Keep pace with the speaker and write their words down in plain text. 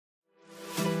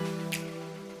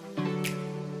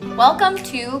Welcome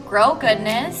to Grow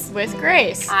Goodness with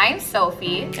Grace. I'm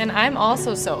Sophie. And I'm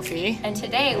also Sophie. And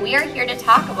today we are here to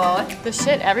talk about the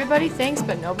shit everybody thinks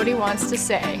but nobody wants to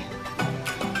say.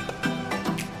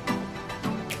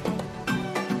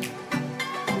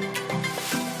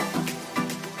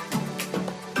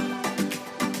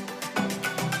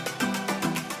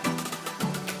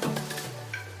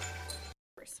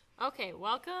 Okay,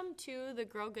 welcome to the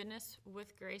Grow Goodness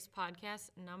with Grace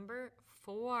podcast number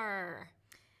 4.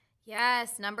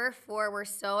 Yes, number 4. We're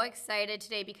so excited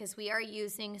today because we are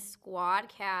using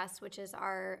Squadcast, which is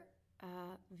our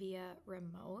via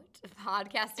remote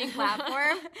podcasting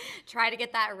platform. Try to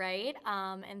get that right.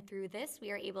 And through this, we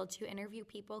are able to interview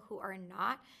people who are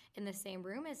not in the same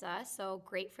room as us. So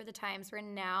great for the times we're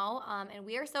in now. And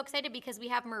we are so excited because we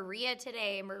have Maria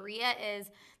today. Maria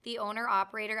is the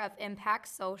owner-operator of Impact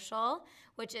Social,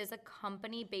 which is a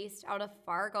company based out of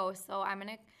Fargo. So I'm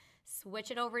going to switch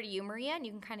it over to you, Maria, and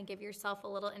you can kind of give yourself a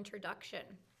little introduction.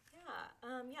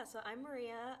 So I'm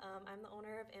Maria. I'm the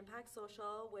owner of Impact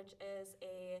Social, which is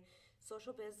a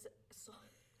social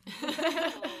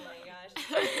oh my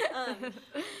gosh.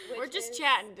 We're just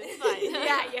chatting. It's fine.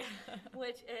 Yeah.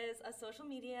 Which is a social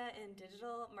media and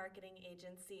digital marketing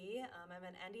agency. I'm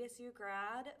an NDSU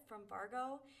grad from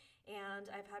Fargo, and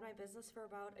I've had my business for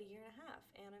about a year and a half,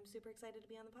 and I'm super excited to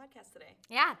be on the podcast today.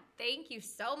 Yeah, thank you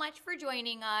so much for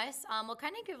joining us. We'll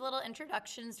kind of give a little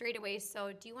introduction straight away.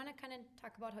 So do you want to kind of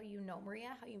talk about how you know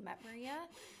Maria, how you met Maria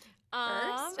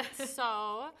first?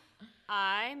 So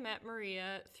I met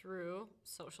Maria through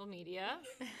social media.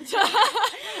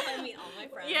 I mean, all my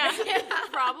friends. Yeah,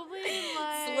 probably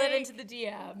like... Slid into the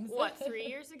DMs. What, 3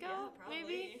 years ago? Yeah, probably.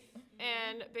 Maybe?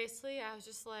 And basically I was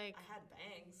just like... I had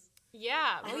bangs.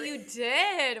 Yeah. Oh, you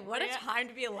did. What Maria, a time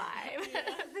to be alive.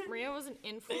 Maria was an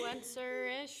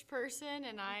influencer-ish person,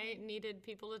 and I needed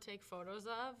people to take photos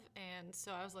of. And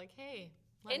so I was like, hey,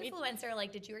 Influencer,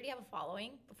 like, did you already have a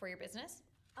following before your business?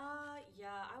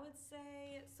 Yeah, I would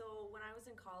say, so when I was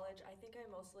in college, I think I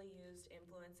mostly used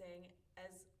influencing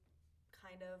as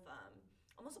kind of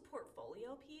almost a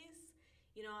portfolio piece.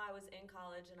 You know, I was in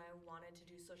college and I wanted to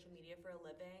do social media for a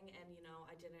living, and, you know,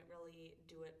 I didn't really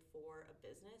do it for a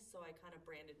business, so I kind of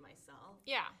branded myself.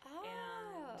 Yeah.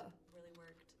 And really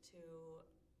worked to,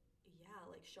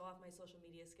 show off my social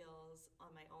media skills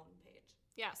on my own page.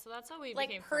 Yeah, so that's how we like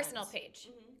became personal friends. page,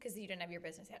 because you didn't have your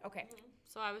business yet. Okay. Mm-hmm.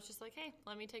 So I was just like, hey,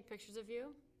 let me take pictures of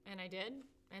you, and I did,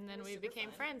 and then we became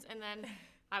friends, and then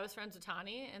I was friends with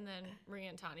Tani, and then Maria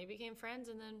and Tani became friends,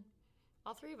 and then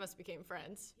all 3 of us became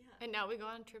friends. Yeah. And now we go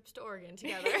on trips to Oregon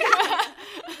together.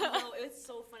 No, it was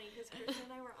so funny because Christian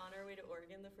and I were on our way to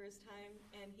Oregon the first time,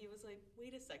 and he was like,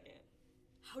 wait a second.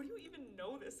 How do you even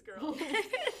know this girl? And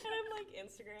I'm like,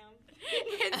 Instagram.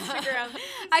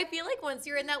 I feel like once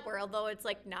you're in that world, though, it's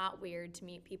like not weird to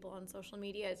meet people on social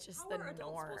media. It's just the norm. How are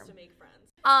adults supposed to make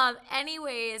friends?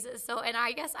 Anyways, so, and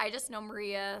I guess I just know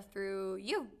Maria through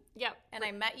you. Yep. And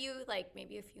I met you like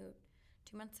maybe 2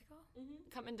 months ago. Mm-hmm.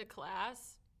 Come into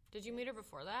class. Did you meet her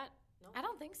before that? No. I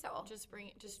don't think so. Just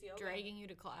dragging you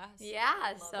to class.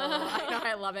 Yeah, so I know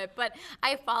I love it. But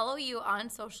I follow you on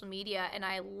social media, and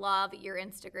I love your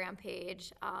Instagram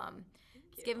page.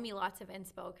 It's giving me lots of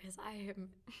inspo because I am...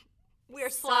 We're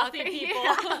sloppy people.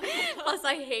 Yeah. Plus,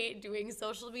 I hate doing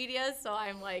social media, so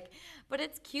I'm like, but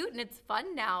it's cute and it's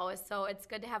fun now, so it's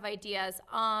good to have ideas.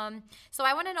 So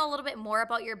I want to know a little bit more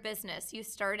about your business. You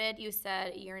started, you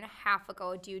said, a year and a half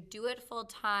ago. Do you do it full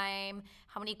time?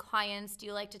 How many clients do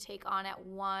you like to take on at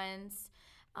once?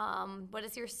 What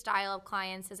is your style of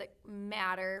clients? Does it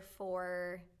matter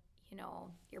for,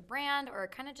 your brand, or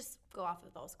kind of just go off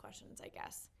of those questions, I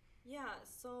guess? Yeah,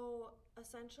 so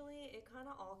essentially it kind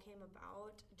of all came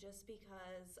about just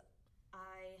because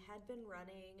I had been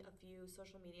running a few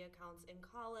social media accounts in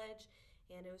college,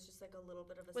 and it was just like a little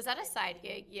bit of a Was that a side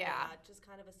gig? Yeah. Just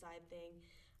kind of a side thing.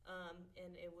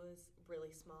 And it was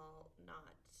really small,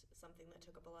 not something that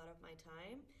took up a lot of my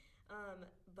time.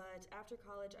 But after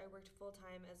college, I worked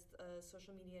full-time as a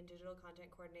social media and digital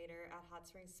content coordinator at Hot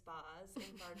Springs Spas in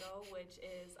Fargo, which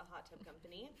is a hot tub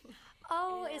company.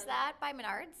 Oh, is that by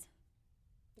Menards?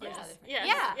 Yes.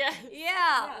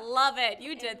 Yeah. Love it.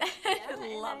 You did that.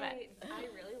 Yeah, Love it. I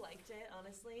really liked it,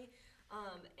 honestly.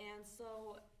 And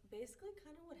so basically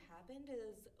kind of what happened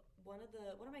is one of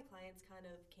my clients kind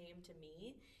of came to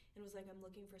me and was like, I'm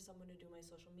looking for someone to do my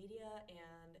social media,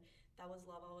 and that was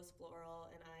Love Always Floral,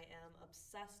 and I am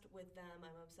obsessed with them.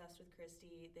 I'm obsessed with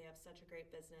Christy. They have such a great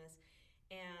business.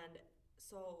 And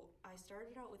so I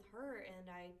started out with her, and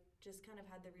I just kind of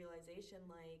had the realization,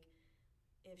 like,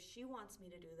 if she wants me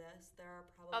to do this, there are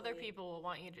probably... Other people will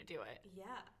want you to do it.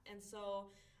 Yeah. And so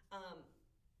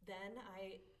then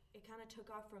I it kind of took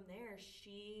off from there.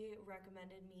 She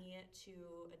recommended me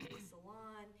to a day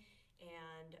salon,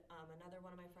 and another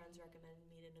one of my friends recommended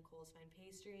me to Nicole's Fine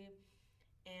Pastry,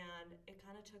 and it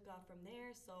kind of took off from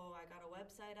there. So I got a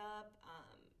website up,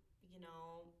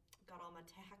 got all my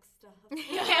tax stuff,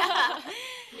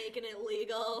 making it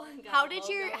legal. How did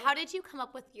you come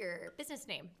up with your business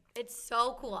name? It's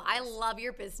so cool. I love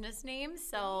your business name.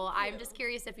 So I'm just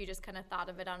curious if you just kind of thought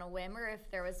of it on a whim or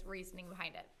if there was reasoning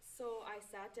behind it. So I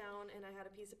sat down and I had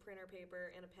a piece of printer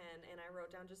paper and a pen, and I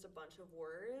wrote down just a bunch of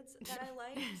words that I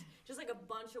liked. Just like a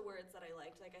bunch of words that I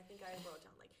liked. Like I think I wrote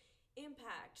down like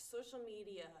impact, social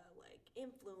media, like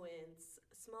influence,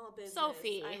 small business.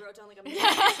 Sophie. I wrote down like a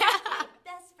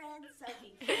best friend,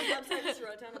 Sophie. So I just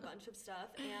wrote down a bunch of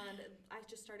stuff, and I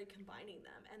just started combining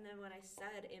them. And then when I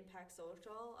said impact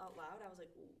social out loud, I was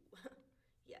like, ooh,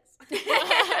 yes.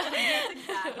 That's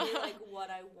exactly like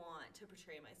what I want to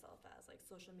portray myself as, like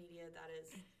social media that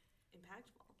is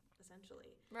impactful,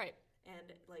 essentially. Right.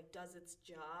 And like does its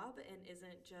job and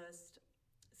isn't just,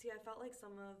 I felt like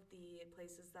some of the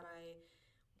places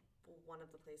one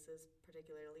of the places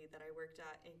particularly that I worked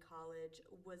at in college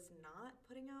was not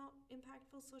putting out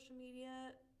impactful social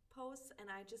media posts, and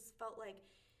I just felt like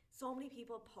so many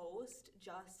people post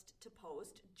just to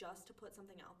put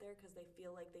something out there because they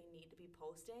feel like they need to be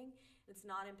posting. It's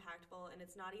not impactful and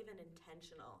it's not even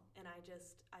intentional, and I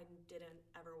didn't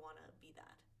ever want to be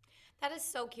that. That is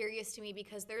so curious to me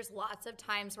because there's lots of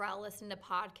times where I'll listen to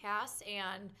podcasts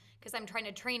and because I'm trying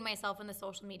to train myself in the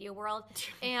social media world,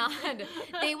 and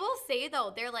they will say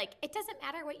though, they're like, it doesn't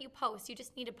matter what you post, you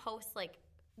just need to post like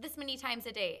this many times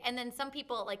a day. And then some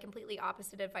people like completely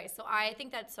opposite advice. So I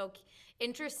think that's so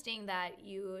interesting that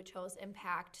you chose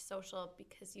impact social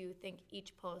because you think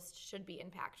each post should be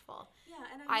impactful. Yeah,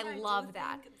 and I love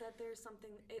that. think that there's something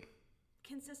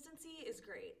consistency is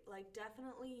great. Like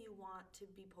definitely you want to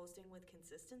be posting with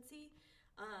consistency.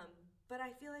 But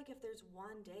I feel like if there's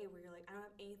one day where you're like, I don't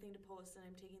have anything to post and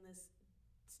I'm taking this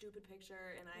stupid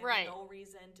picture and I have no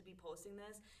reason to be posting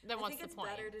this, then I what's think the it's point?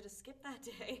 better to just skip that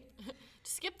day.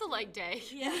 Skip the leg day.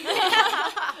 Yeah.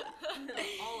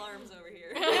 All arms over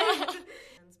here.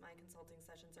 My consulting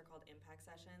sessions are called impact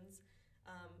sessions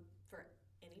for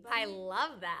anybody. I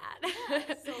love that.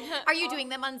 Yeah, so are you doing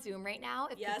them on Zoom right now?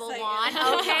 If yes, people I want,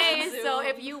 am. okay. On So Zoom.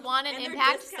 if you want an And they're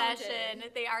impact discounted. session,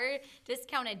 they are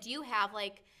discounted. Do you have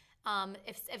like,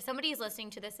 if somebody is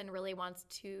listening to this and really wants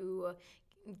to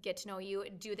get to know you,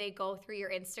 do they go through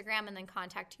your Instagram and then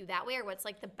contact you that way, or what's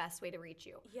like the best way to reach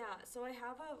you? Yeah, so I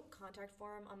have a contact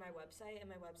form on my website, and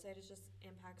my website is just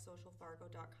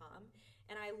impactsocialfargo.com.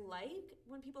 And I like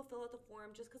when people fill out the form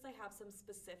just because I have some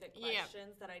specific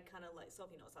questions that I'd kind of like.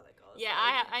 Sophie knows how that goes. Yeah,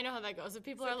 like, I know how that goes. If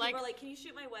people so are like, can you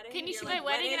shoot my wedding? can And you you're shoot my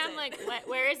like, wedding? when And I'm is like, it?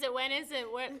 where is it? When is it?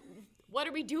 What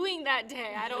are we doing that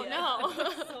day? I don't know.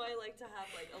 So I like to have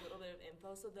like a little bit of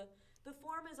info. So the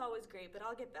form is always great, but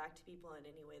I'll get back to people in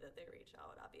any way that they reach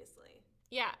out, obviously.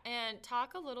 Yeah, and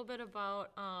talk a little bit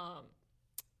about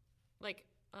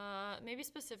maybe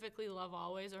specifically Love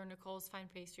Always or Nicole's Fine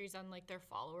Pastries on like their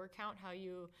follower count, how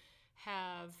you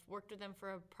have worked with them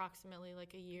for approximately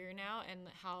like a year now and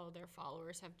how their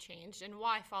followers have changed and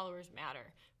why followers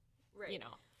matter. Right. You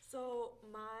know. So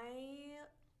my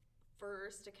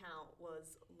first account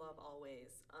was Love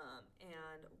Always,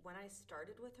 and when I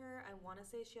started with her, I want to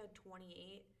say she had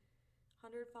 2,800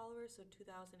 followers, so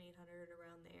 2,800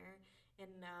 around there,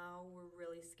 and now we're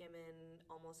really skimming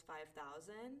almost 5,000,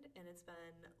 and it's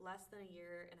been less than a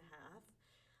year and a half,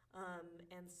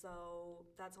 and so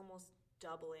that's almost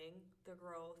doubling the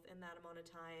growth in that amount of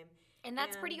time. And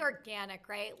that's pretty organic,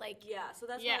 right? Like so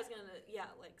that's what I was gonna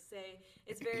say.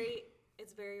 It's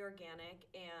very organic,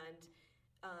 and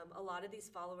a lot of these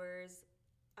followers,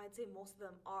 I'd say most of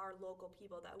them are local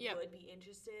people that would be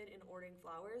interested in ordering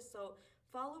flowers. So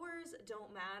followers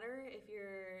don't matter if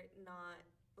you're not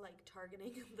like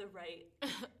targeting the right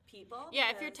people. Yeah,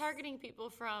 if you're targeting people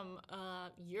from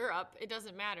Europe, it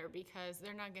doesn't matter because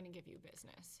they're not going to give you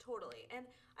business. Totally. And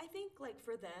I think like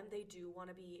for them, they do want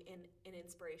to be an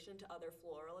inspiration to other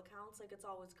floral accounts. Like it's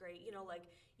always great. You know, like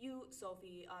you,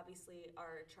 Sophie, obviously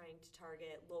are trying to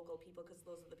target local people because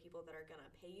those are the people that are going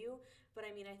to pay you. But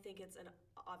I mean, I think it's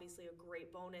obviously a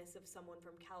great bonus if someone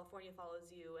from California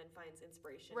follows you and finds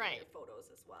inspiration in your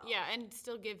photos as well. Yeah, and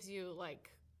still gives you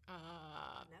like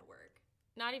network.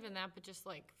 Not even that, but just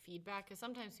like feedback, because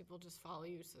sometimes people just follow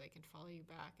you so they can follow you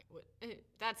back.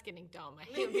 That's getting dumb. I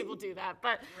hate when people do that,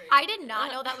 but I did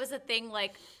not know that was a thing.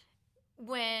 Like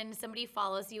when somebody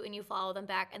follows you and you follow them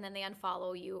back and then they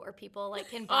unfollow you, or people like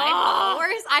can buy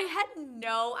followers. I had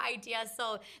no idea.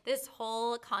 So this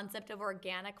whole concept of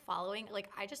organic following, like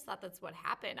I just thought that's what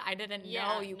happened. I didn't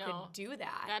know you could do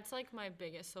that. That's like my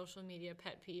biggest social media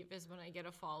pet peeve is when I get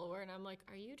a follower and I'm like,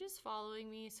 are you just following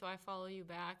me so I follow you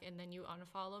back and then you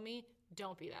unfollow me?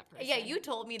 Don't be that person. Yeah, you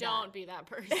told me that. Don't be that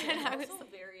person. It's also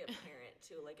very apparent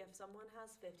too. Like if someone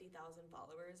has 50,000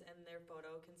 followers and their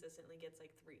photo consistently gets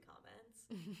like 3 comments,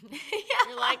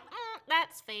 you're like,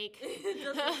 that's fake. It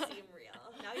doesn't seem real.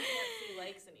 Now you can't see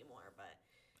likes anymore, but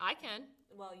I can.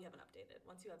 well, you haven't updated.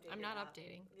 Once you update, I'm your not app,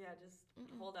 updating. Yeah, just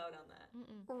hold out on that.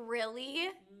 Really?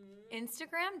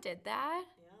 Instagram did that?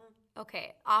 Yeah.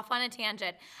 Okay, off on a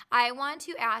tangent. I want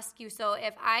to ask you, so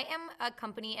if I am a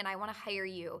company and I want to hire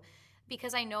you,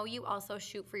 because I know you also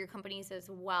shoot for your companies as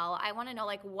well, I want to know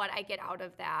like what I get out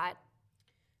of that.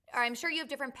 Or I'm sure you have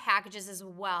different packages as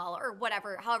well, or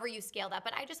whatever, however you scale that.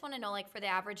 But I just want to know, like for the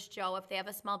average Joe, if they have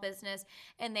a small business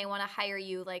and they want to hire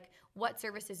you, like what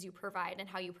services you provide and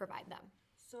how you provide them.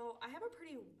 So I have a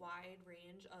pretty wide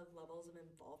range of levels of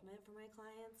involvement for my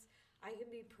clients. I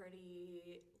can be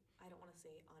pretty, I don't want to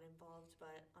say uninvolved,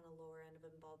 but on a lower end of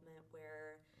involvement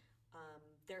where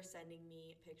they're sending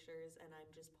me pictures and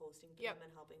I'm just posting for them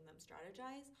and helping them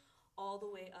strategize, all the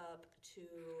way up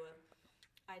to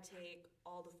I take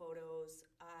all the photos,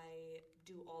 I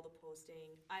do all the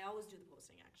posting. I always do the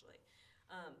posting actually.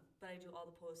 But I do all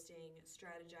the posting,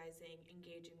 strategizing,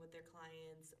 engaging with their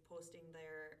clients, posting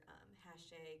their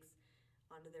hashtags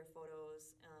onto their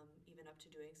photos, even up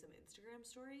to doing some Instagram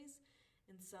stories.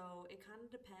 And so it kind of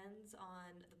depends on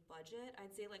the budget.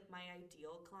 I'd say like my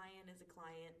ideal client is a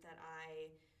client that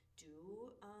I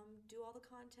do all the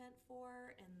content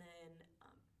for, and then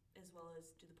as well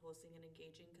as do the posting and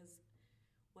engaging, because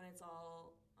when it's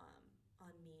all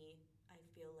on me, I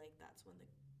feel like that's when the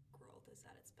growth is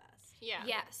at its best. Yeah.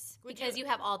 Yes, because you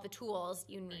have all the tools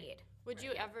you need. Would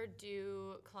you ever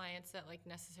do clients that like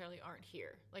necessarily aren't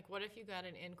here? Like what if you got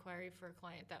an inquiry for a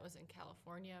client that was in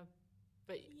California,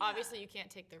 but obviously you can't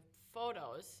take their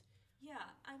photos? Yeah,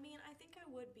 I mean, I think I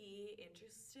would be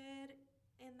interested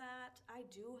in that. I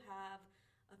do have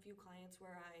a few clients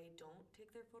where I don't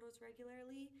take their photos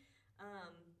regularly.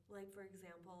 Like for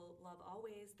example, Love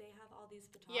Always, they have all these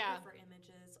photographer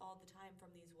images all the time from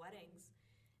these weddings.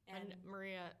 And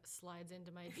Maria slides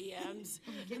into my DMs.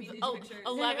 Give me these pictures.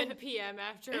 11 p.m.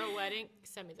 after a wedding.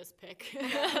 Send me this pic.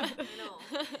 I know.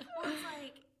 Well, it's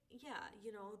like, yeah,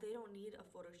 you know, they don't need a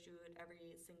photo shoot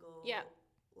every single,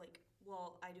 like,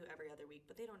 well, I do every other week,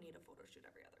 but they don't need a photo shoot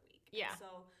every other week. Yeah. And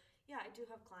so, yeah, I do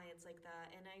have clients like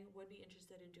that, and I would be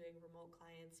interested in doing remote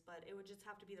clients, but it would just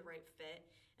have to be the right fit,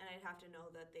 and I'd have to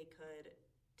know that they could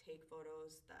take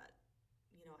photos that,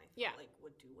 you know, I felt like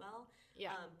would do well.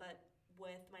 Yeah. But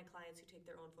with my clients who take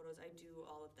their own photos, I do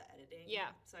all of the editing.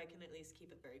 Yeah. So I can at least keep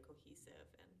it very cohesive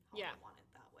and how I want it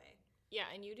that way.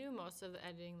 Yeah, and you do most of the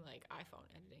editing, like iPhone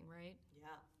editing, right?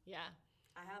 Yeah. Yeah.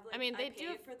 I have like, I mean, they pay do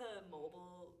for the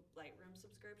mobile Lightroom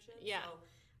subscription. Yeah. So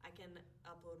I can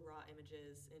upload raw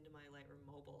images into my Lightroom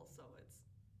mobile, so it's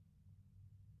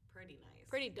pretty nice.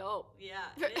 pretty dope. Yeah,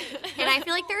 it is. And I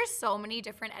feel like there are so many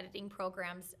different editing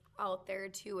programs out there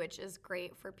too, which is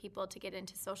great for people to get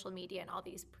into social media and all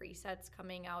these presets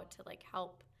coming out to like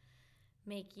help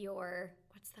make your,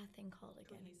 what's that thing called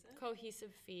again?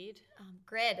 Cohesive feed.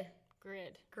 Grid.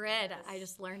 Grid. Grid. I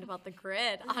just learned about the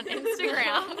grid on Instagram.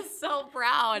 I'm so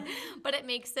proud. But it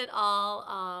makes it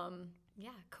all,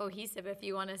 cohesive, if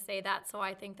you want to say that. So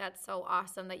I think that's so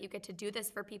awesome that you get to do this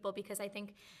for people, because I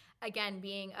think, again,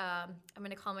 being, I'm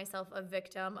going to call myself a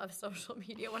victim of social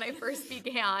media when I first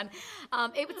began,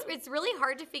 it's really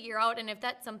hard to figure out. And if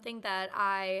that's something that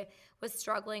I was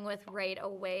struggling with right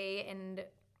away, and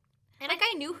like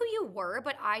I knew who you were,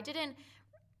 but I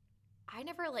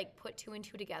never like put two and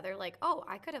two together, like, oh,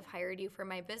 I could have hired you for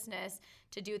my business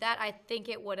to do that. I think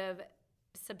it would have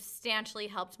substantially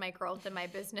helped my growth in my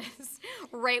business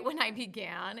right when I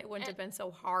began. It wouldn't have been so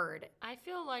hard. I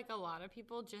feel like a lot of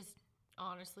people just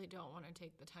honestly don't want to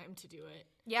take the time to do it.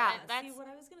 Yeah. See, what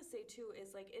I was going to say too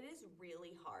is like it is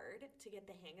really hard to get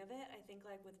the hang of it. I think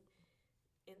like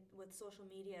with social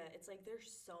media, it's like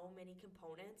there's so many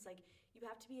components. Like you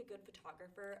have to be a good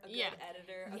photographer, a good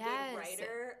editor, a good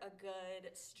writer, a good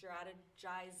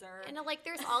strategizer. And like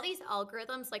there's all these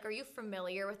algorithms. Like, are you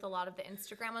familiar with a lot of the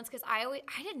Instagram ones? Because I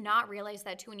did not realize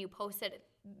that too when you posted.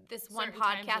 This one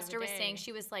podcaster was saying,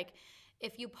 she was like,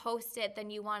 if you post it, then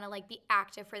you want to like be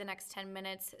active for the next 10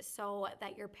 minutes so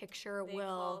that your picture they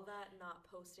call that not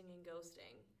posting and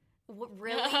ghosting.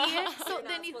 Really? So You're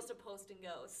then not supposed to post and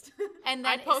ghost. and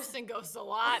I then post and ghost a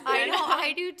lot. I know,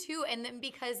 I do too. And then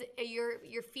because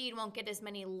your feed won't get as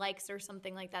many likes or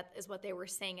something like that is what they were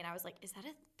saying. And I was like, is that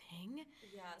a thing?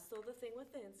 Yeah, so the thing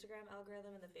with the Instagram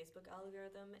algorithm and the Facebook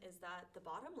algorithm is that the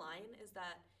bottom line is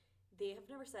that they have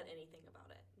never said anything about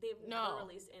it. They've never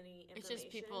released any information. It's just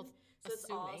people so it's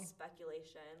all assuming.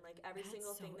 speculation. Like every That's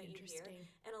single so thing that you hear. interesting.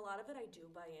 And a lot of it I do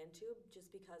buy into just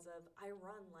because of I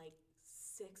run like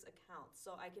 6 accounts.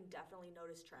 So I can definitely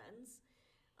notice trends.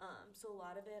 So a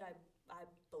lot of it I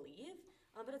believe,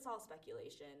 but it's all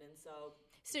speculation. And so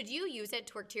So do you use it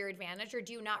to work to your advantage, or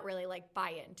do you not really like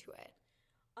buy into it?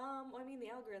 well, I mean, the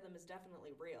algorithm is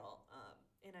definitely real.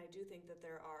 And I do think that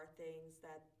there are things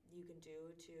that you can do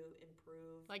to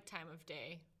improve. Like time of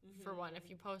day, for one.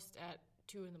 If you post at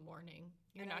 2 in the morning,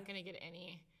 you're not going to get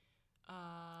any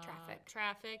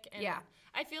traffic. And yeah.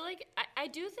 I feel like I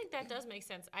do think that does make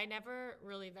sense. I never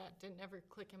really, that didn't ever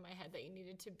click in my head that you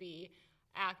needed to be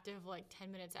active like 10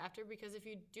 minutes after, because if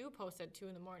you do post at 2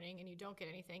 in the morning and you don't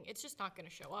get anything, it's just not going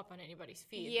to show up on anybody's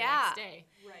feed the next day.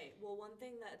 Right. Well, one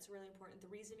thing that's really important, the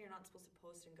reason you're not supposed to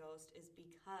post and ghost is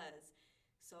because,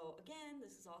 so again,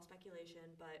 this is all speculation,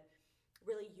 but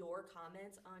really your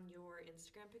comments on your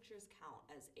Instagram pictures count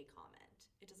as a comment.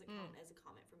 It doesn't count as a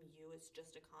comment from you, it's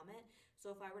just a comment. So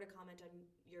if I were to comment on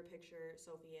your picture,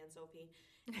 Sophie, and say,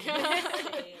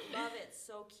 love it,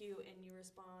 so cute, and you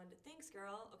respond, thanks,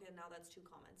 girl. Okay, now that's 2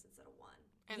 comments instead of 1.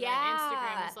 And then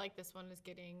Instagram is like, this one is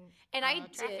getting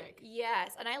traffic.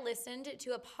 Yes. And I listened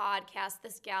to a podcast.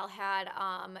 This gal had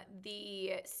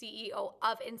the CEO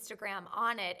of Instagram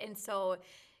on it.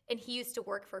 And he used to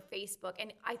work for Facebook,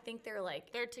 and I think they're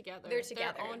together. They're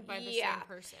together. They're owned by the same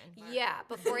person. Mark. Yeah,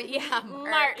 before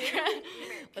Mark.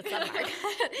 What's up,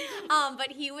 Mark?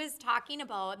 But he was talking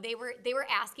about they were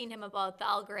asking him about the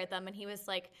algorithm, and he was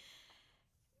like,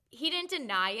 he didn't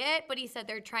deny it, but he said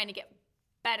they're trying to get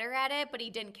better at it, but he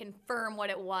didn't confirm what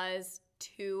it was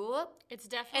too. It's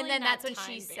definitely and then not that's when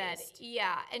she said,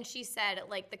 and she said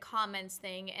like the comments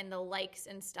thing and the likes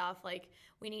and stuff, like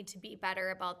we need to be better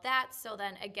about that. So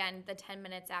then again, the 10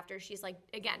 minutes after, she's like,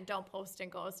 again, don't post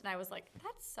and ghost. And I was like,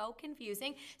 that's so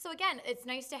confusing. So again, it's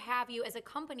nice to have you as a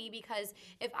company, because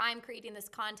if I'm creating this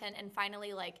content and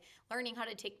finally like learning how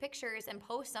to take pictures and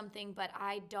post something, but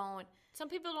I don't. Some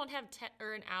people don't have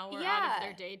an hour out of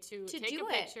their day to take a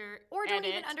picture, or don't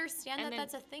even understand that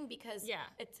that's a thing, because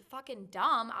it's fucking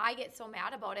dumb. I get so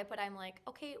mad about it, but I'm like,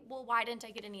 okay, well, why didn't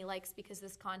I get any likes? Because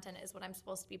this content is what I'm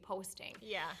supposed to be posting.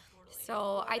 Yeah. Totally. So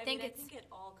well, I think it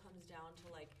all comes down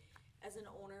to like, as an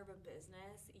owner of a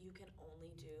business, you can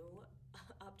only do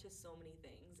up to so many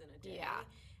things in a day. Yeah.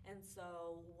 And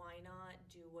so why not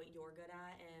do what you're good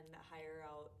at and hire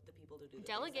out the people to do the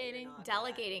delegating.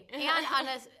 And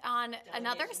on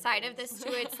another side of this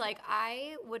too, it's like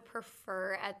I would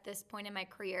prefer at this point in my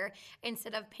career,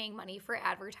 instead of paying money for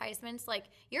advertisements, like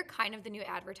you're kind of the new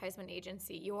advertisement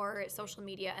agency. You're social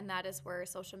media, and that is where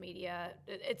social media,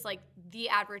 it's like the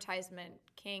advertisement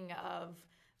king of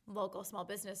local small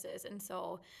businesses. And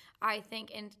so I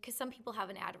think, and because some people have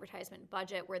an advertisement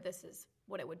budget where this is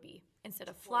what it would be instead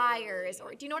of flyers,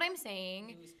 or do you know what I'm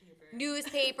saying?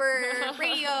 Newspaper,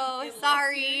 radio.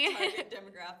 Sorry. Your target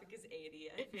demographic is 80.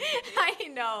 I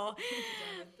know.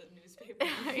 Done with the newspaper.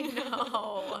 I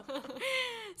know.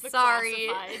 The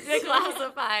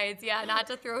classifieds. Yeah, not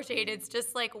to throw shade. It's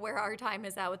just like where our time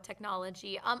is at with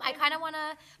technology. I kind of want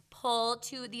to pull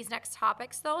to these next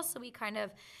topics though, so we kind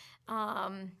of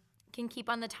can keep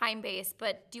on the time base,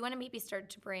 but do you want to maybe start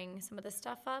to bring some of this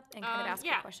stuff up and kind of ask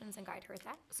her questions and guide her with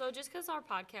that? So just because our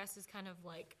podcast is kind of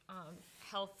like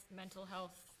health, mental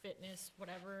health, fitness,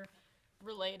 whatever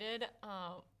related,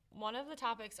 one of the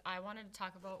topics I wanted to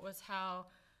talk about was how,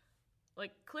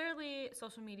 like, clearly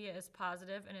social media is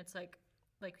positive, and it's like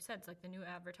we said, it's like the new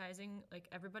advertising, like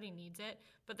everybody needs it,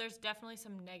 but there's definitely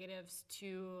some negatives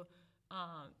to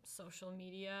social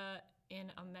media in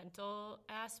a mental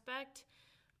aspect.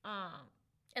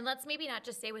 And let's maybe not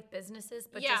just say with businesses,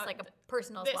 but just like a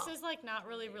personal as well. This is like not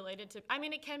really related to, I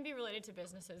mean, it can be related to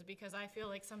businesses, because I feel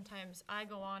like sometimes I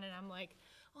go on and I'm like,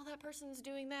 oh, that person's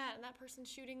doing that and that person's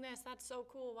shooting this. That's so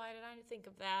cool. Why did I think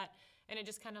of that? And it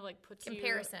just kind of like puts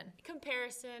Comparison.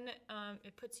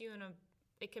 It puts you in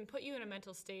it can put you in a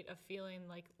mental state of feeling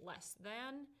like less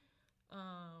than.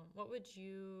 What would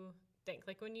you think?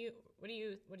 Like what do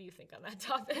you think on that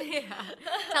topic? Yeah.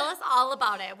 Tell us all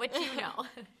about it. What you know.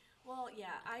 Well,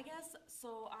 yeah, I guess,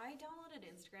 so I downloaded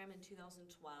Instagram in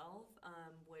 2012,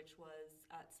 which was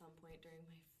at some point during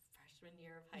my freshman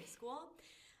year of high school.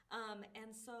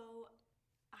 And so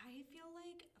I feel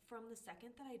like from the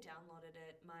second that I downloaded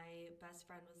it, my best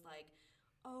friend was like,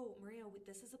 oh, Maria,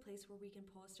 this is a place where we can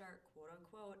post our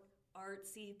quote-unquote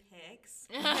artsy pics.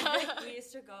 We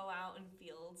used to go out in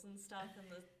fields and stuff in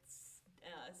the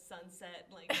sunset,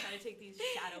 like try to take these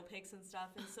shadow pics and stuff.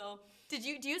 And so, do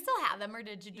you still have them, or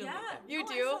did you delete them? You no,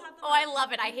 do? I still have them. Oh, I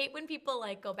love it. I hate when people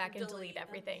like go back and delete them.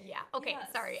 everything. Yeah. Okay.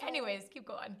 Yeah, sorry. so- Anyways, keep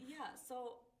going. Yeah,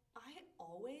 so I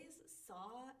always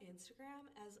saw Instagram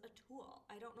as a tool.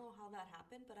 I don't know how that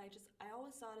happened, but I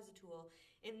always saw it as a tool.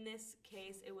 In this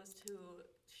case, it was to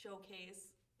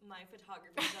showcase my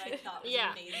photography that I thought was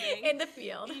amazing. In the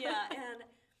field. Yeah, and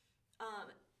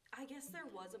I guess there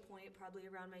was a point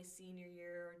probably around my senior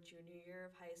year or junior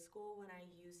year of high school when I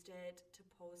used it to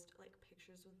post like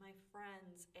pictures with my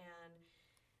friends, and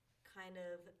kind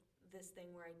of this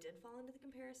thing where I did fall into the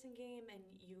comparison game, and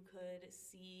you could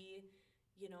see,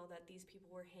 you know, that these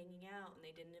people were hanging out and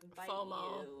they didn't invite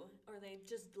FOMO. you, or they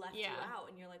just left you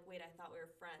out, and you're like, wait, I thought we were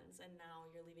friends and now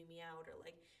you're leaving me out, or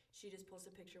like she just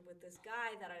posted a picture with this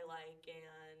guy that I like,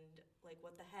 and like,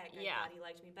 what the heck, I thought he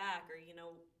liked me back, or you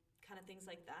know, kind of things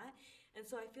like that. And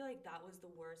so I feel like that was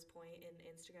the worst point in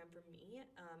Instagram for me,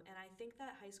 and I think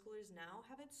that high schoolers now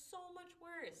have it so much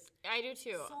worse. I do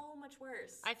too. So much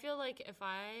worse. I feel like if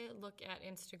I look at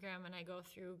Instagram and I go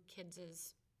through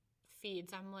kids'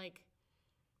 feeds, I'm like,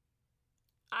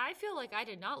 I feel like I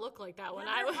did not look like that when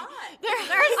I was. They're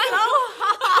so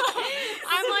hot.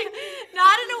 I'm like,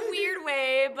 not in a weird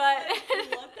way, but.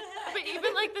 What the heck? But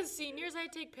even like the seniors I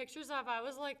take pictures of, I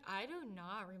was like, I do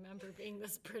not remember being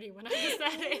this pretty when I was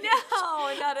that age.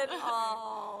 No, not at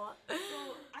all.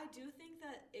 So I do think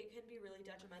that it can be really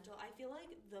detrimental. I feel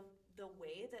like the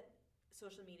way that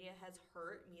social media has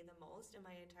hurt me the most in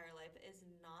my entire life is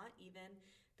not even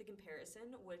the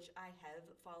comparison, which I have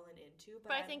fallen into.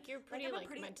 But I think you're pretty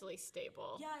mentally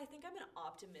stable. Yeah, I think I'm an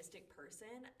optimistic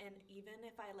person, and even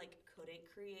if I like couldn't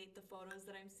create the photos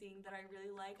that I'm seeing that I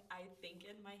really like, I think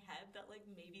in my head that like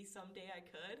maybe someday I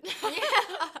could.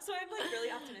 Yeah. So I'm like really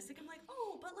optimistic. I'm like,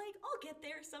 oh, but like I'll get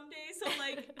there someday. So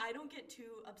like I don't get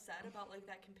too upset about like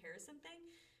that comparison thing.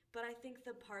 But I think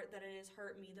the part that it has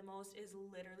hurt me the most is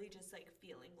literally just like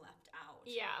feeling left out.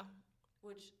 Yeah.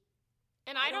 Which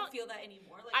and I don't feel that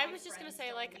anymore. Like I my was just gonna friends say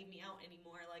don't like leave me out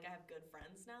anymore. Like I have good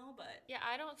friends now, but yeah,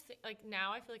 I don't think like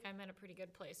now I feel like I'm in a pretty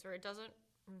good place where it doesn't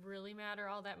really matter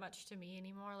all that much to me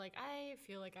anymore. Like I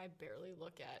feel like I barely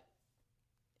look at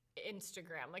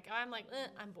Instagram. Like I'm like,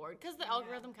 I'm bored because the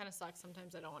algorithm kind of sucks.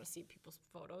 Sometimes I don't want to see people's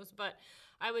photos, but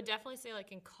I would definitely say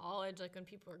like in college, like when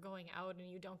people are going out and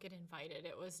you don't get invited,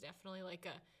 it was definitely like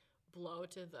a blow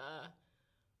to the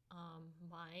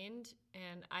mind.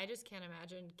 And I just can't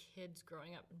imagine kids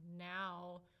growing up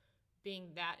now being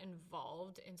that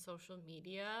involved in social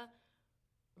media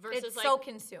versus It's like so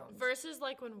consumed. versus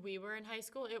like when we were in high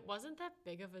school, it wasn't that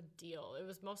big of a deal. It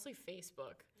was mostly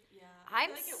Facebook. yeah. I I'm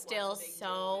feel like it was still a big deal so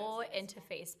when I was in into school.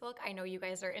 Facebook. I know you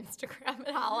guys are Instagram,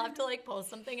 and I'll have to like post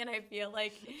something, and I feel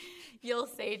like you'll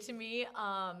say to me,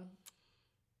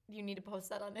 you need to post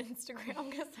that on Instagram,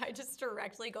 because I just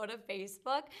directly go to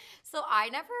Facebook. So I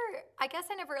guess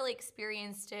I never really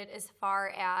experienced it as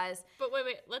far as. But wait,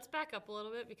 let's back up a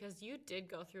little bit, because you did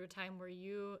go through a time where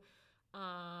you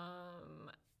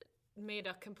made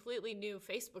a completely new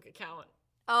Facebook account.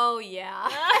 Oh, yeah.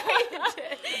 I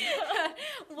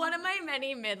did. One of my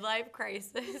many midlife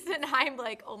crises, and I'm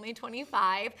like only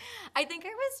 25. I think I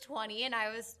was 20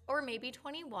 or maybe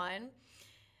 21.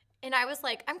 And I was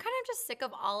like, I'm kind of just sick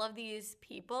of all of these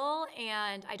people,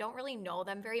 and I don't really know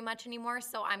them very much anymore.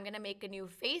 So I'm going to make a new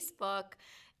Facebook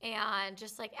and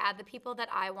just like add the people that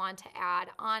I want to add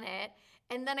on it.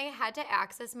 And then I had to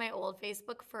access my old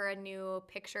Facebook for a new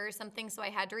picture or something, so I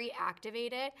had to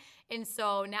reactivate it. And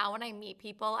so now when I meet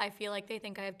people, I feel like they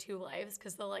think I have two lives,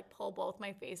 because they'll like pull both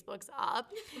my Facebooks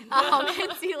up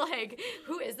and see like,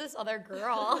 who is this other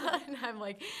girl? And I'm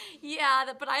like, yeah,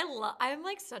 but I'm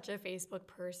like such a Facebook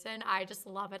person. I just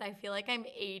love it. I feel like I'm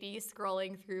 80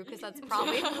 scrolling through, because that's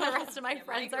probably the rest of my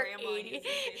friends are 80.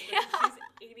 Yeah.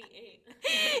 She's 88.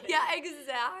 Yeah,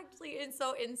 exactly. And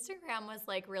so Instagram was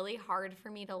like really hard for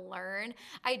me to learn.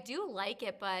 I do like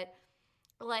it, but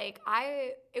like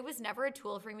it was never a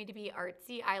tool for me to be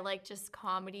artsy. I like just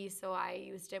comedy, so I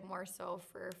used it more so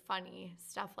for funny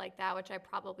stuff like that, which I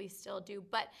probably still do.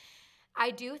 But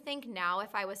I do think now,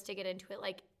 if I was to get into it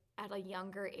like at a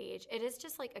younger age, it is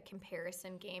just like a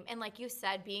comparison game. And like you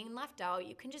said, being left out,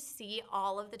 you can just see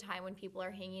all of the time when people are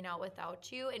hanging out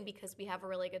without you. And because we have a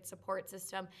really good support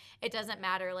system, it doesn't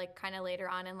matter like kind of later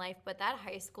on in life. But that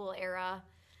high school era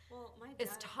is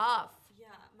tough. Yeah,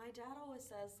 my dad always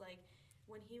says like,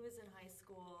 when he was in high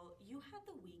school, you had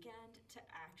the weekend to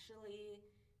actually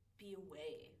be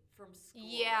away from school.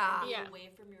 Yeah. And be Yeah. away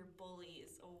from your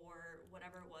bullies or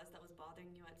whatever it was that was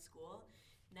bothering you at school.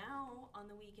 Now, on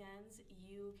the weekends,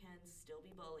 you can still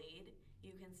be bullied.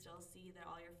 You can still see that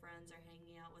all your friends are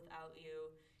hanging out without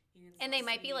you. And they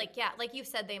might be like, like you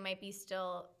said, they might be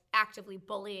still actively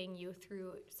bullying you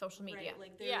through social media. Right,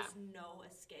 like there's no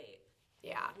escape.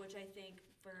 Yeah. Which I think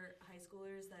for high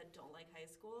schoolers that don't like high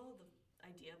school, the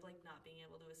idea of like not being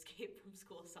able to escape from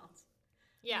school sounds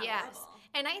Yeah. Yes. horrible.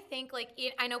 And I think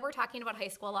I know we're talking about high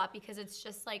school a lot because it's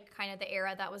just like kind of the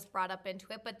era that was brought up into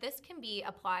it, but this can be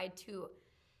applied to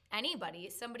anybody,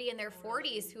 somebody in their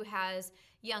 40s who has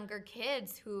younger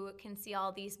kids who can see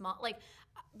all these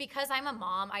because I'm a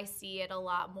mom, I see it a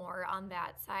lot more on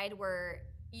that side where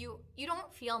you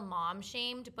don't feel mom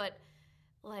shamed, but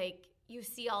like you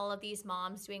see all of these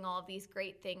moms doing all of these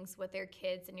great things with their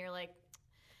kids and you're like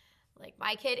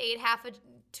my kid ate half a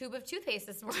tube of toothpaste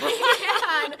this morning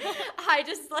and I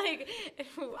just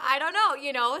I don't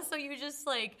know, so you just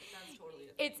That's totally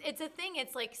a thing. it's a thing.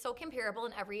 It's like so comparable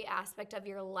in every aspect of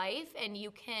your life and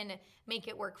you can make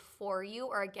it work for you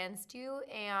or against you.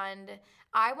 And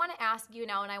I want to ask you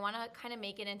now, and I want to kind of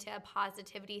make it into a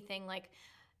positivity thing, like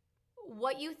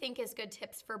what you think is good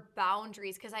tips for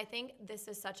boundaries, because I think this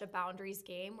is such a boundaries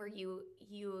game where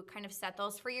you kind of set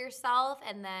those for yourself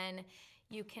and then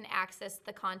you can access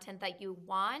the content that you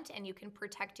want and you can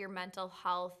protect your mental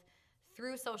health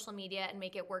through social media and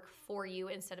make it work for you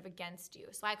instead of against you.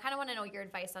 So I kind of want to know your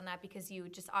advice on that because you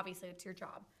just obviously it's your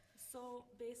job. So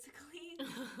basically,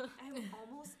 I'm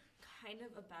almost kind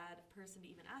of a bad person to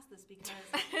even ask this because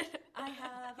I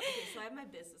have my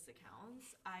business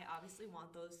accounts. I obviously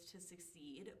want those to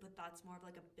succeed, but that's more of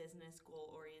like a business goal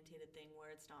orientated thing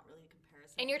where it's not really a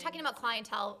comparison. And you're talking about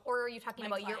clientele, or are you talking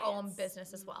about your own clients,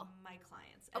 business as well? My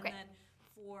clients. Okay. And then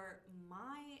for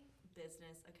my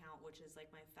business account, which is like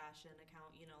my fashion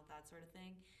account, that sort of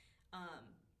thing,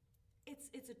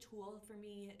 it's a tool for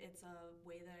me. It's a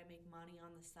way that I make money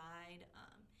on the side,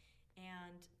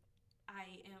 and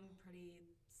I am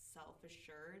pretty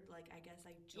self-assured. Like, I guess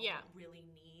I don't really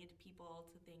need people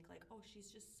to think like, oh, she's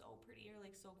just so pretty or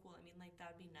like so cool. I mean, like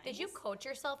that'd be nice. Did you coach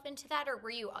yourself into that, or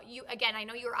were you again, I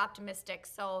know you were optimistic,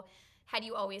 so had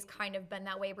you always kind of been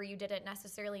that way where you didn't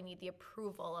necessarily need the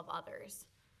approval of others?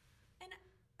 And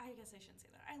I guess I shouldn't say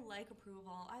that. I like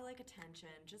approval. I like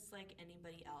attention, just like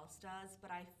anybody else does.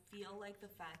 But I feel like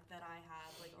the fact that I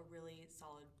have like a really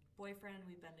solid boyfriend,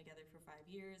 we've been together for 5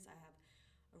 years. I have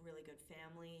a really good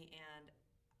family, and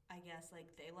I guess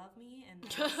like they love me, and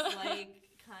that's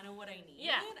like kind of what I need.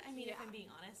 Yeah. I mean, if I'm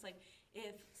being honest, like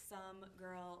if some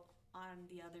girl on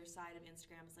the other side of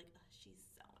Instagram is like, she's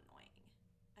so annoying,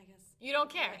 I guess you don't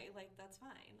care. Okay, like that's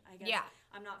fine. I guess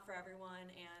I'm not for everyone,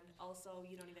 and also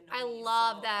you don't even know I me,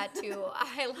 love so. that too.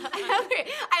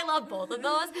 I love both of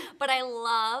those, but I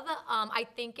love, I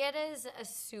think it is a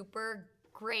super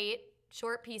great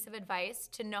short piece of advice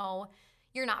to know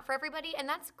you're not for everybody, and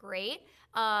that's great.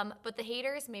 But the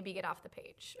haters, maybe get off the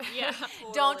page. Yeah.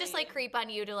 Don't just creep on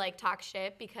you to talk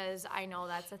shit, because I know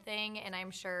that's a thing, and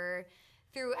I'm sure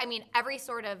through, every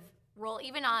sort of role,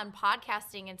 even on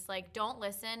podcasting, it's like, don't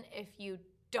listen if you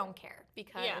don't care,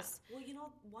 because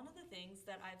Well, one of the things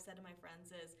that I've said to my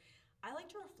friends is I like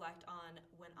to reflect on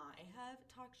when I have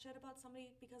talked shit about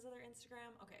somebody because of their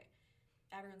Instagram. Okay,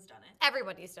 everyone's done it.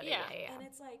 everybody's done it. Yeah. Yeah. And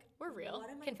it's like, We're real.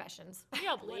 What am Confessions. We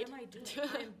all What bleed. am I doing?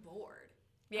 I'm bored.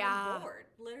 Yeah. I'm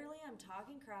bored. Literally, I'm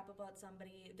talking crap about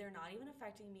somebody. They're not even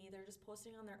affecting me. They're just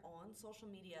posting on their own social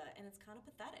media, and it's kind of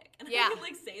pathetic. And Yeah. I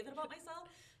can say that about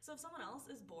myself. So if someone else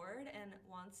is bored and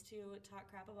wants to talk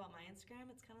crap about my Instagram,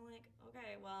 it's kind of like,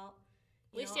 okay, well,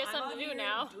 At least you have something to do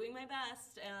now. Doing my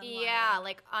best. And Yeah,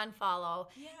 unfollow.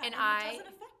 Yeah, and it doesn't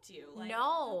affect you.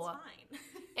 No. That's fine.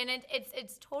 And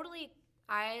it's totally,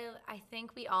 I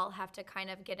think we all have to kind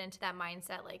of get into that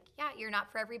mindset, you're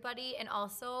not for everybody. And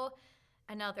also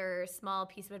another small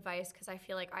piece of advice, because I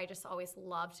feel like I just always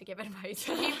love to give advice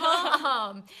to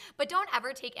people, but don't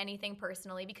ever take anything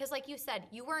personally, because like you said,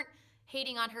 you weren't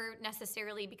hating on her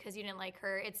necessarily because you didn't like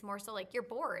her. It's more so you're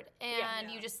bored and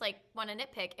you just want to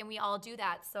nitpick, and we all do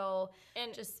that. So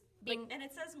And just being and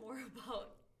it says more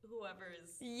about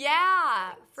whoever's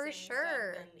for saying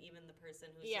sure. stuff than even the person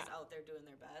who's just out there doing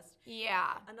their best.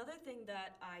 Yeah. Another thing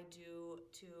that I do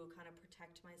to kind of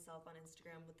protect myself on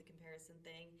Instagram with the comparison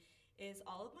thing is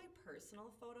all of my personal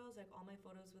photos, like all my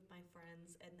photos with my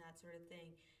friends and that sort of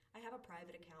thing, I have a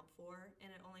private account for,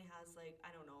 and it only has I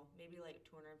don't know, maybe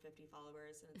 250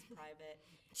 followers, and it's private.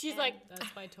 She's and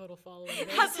that's my total followers.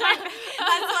 That's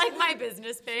my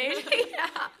business page. Yeah.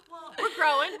 Well, We're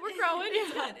growing. We're growing.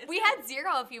 it's good. We had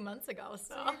 0 a few months ago,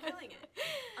 so. So you're killing it.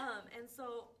 And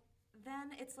so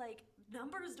then it's like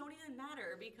numbers don't even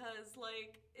matter because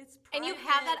like it's private. And you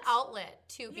have that outlet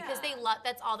too because Yeah. they love.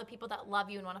 That's all the people that love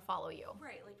you and want to follow you.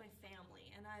 Right, like my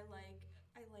family, and I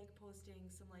like posting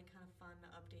some like kind of fun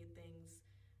update things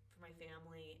for my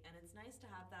family, and it's nice to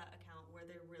have that account where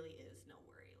there really is no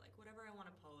worry. Like whatever I want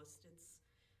to post, it's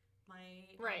my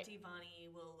auntie Vonnie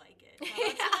will like it. Shout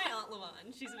out to my aunt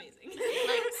Lavon, she's amazing.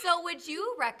 So would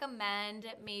you recommend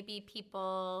maybe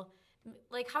people,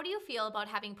 like, how do you feel about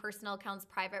having personal accounts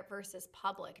private versus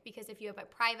public? Because if you have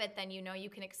it private, then you know you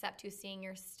can accept who's seeing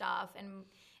your stuff. And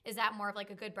is that more of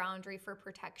like a good boundary for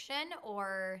protection,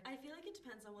 or? I feel like it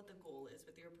depends on what the goal is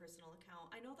with your personal account.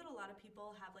 I know that a lot of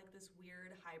people have like this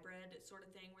weird hybrid sort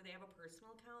of thing where they have a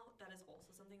personal account that is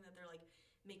also something that they're like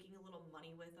making a little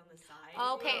money with on the side.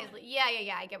 Okay, yeah,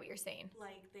 I get what you're saying.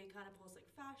 Like they kind of post like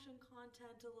fashion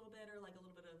content a little bit or like a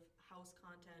little bit of house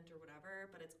content or whatever,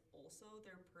 but it's also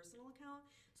their personal account.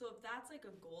 So if that's like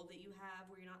a goal that you have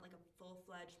where you're not like a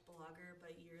full-fledged blogger,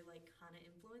 but you're like kind of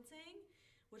influencing,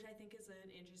 which I think is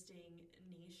an interesting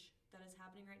niche that is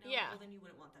happening right now. Yeah. Well, then you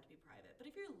wouldn't want that to be private. But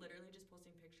if you're literally just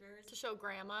posting pictures To show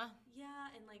grandma. yeah,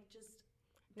 and like just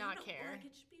Not care. Like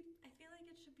it should be. I feel like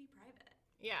it should be private.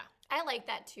 Yeah. I like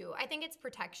that too. I think it's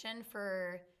protection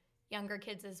for younger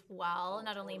kids as well,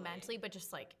 not only mentally, but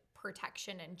just like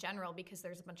protection in general because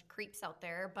there's a bunch of creeps out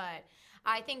there. But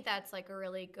I think that's like a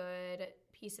really good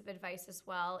piece of advice as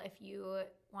well if you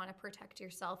want to protect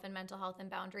yourself and mental health and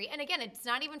boundary. And again, it's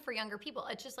not even for younger people.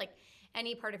 It's just like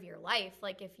any part of your life.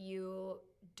 Like if you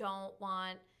don't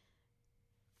want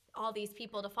all these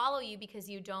people to follow you because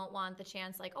you don't want the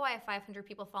chance like, oh, I have 500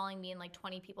 people following me and like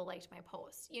 20 people liked my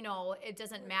post. You know, it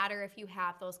doesn't matter if you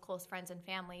have those close friends and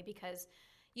family because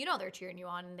you know they're cheering you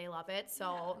on and they love it.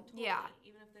 So, totally. yeah.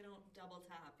 Even if they don't double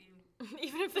tap you.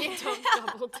 Even if they don't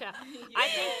double tap. I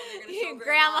think they're gonna show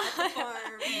Grandma at the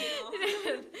farm,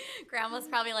 you know? Grandma's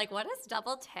probably like, what is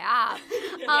double tap?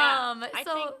 Yeah. I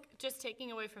So think just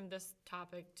taking away from this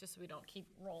topic, just so we don't keep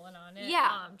rolling on it.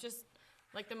 Yeah. Just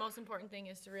like the most important thing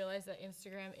is to realize that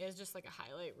Instagram is just like a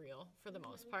highlight reel for the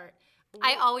most part.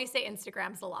 I always say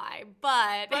Instagram's a lie,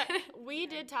 but We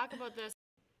did talk about this.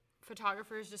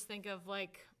 Photographers just think of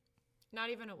like not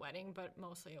even a wedding, but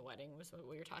mostly a wedding was what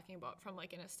we were talking about from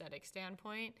like an aesthetic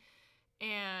standpoint.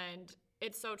 And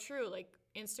it's so true. Like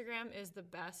Instagram is the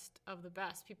best of the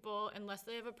best. People, unless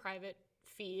they have a private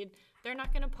feed, they're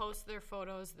not going to post their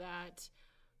photos that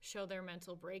show their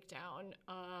mental breakdown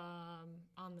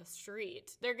on the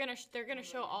street. They're gonna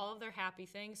show all of their happy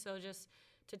things. So just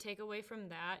to take away from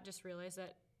that, just realize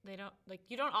that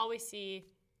you don't always see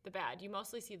the bad. You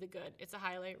mostly see the good. It's a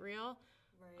highlight reel.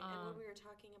 Right. And when we were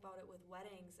talking about it with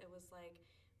weddings, it was like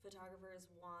photographers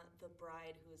want the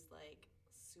bride who's like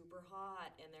super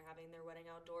hot and they're having their wedding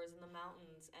outdoors in the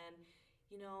mountains. And,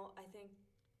 you know, I think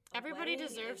everybody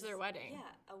deserves their wedding.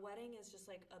 Yeah. A wedding is just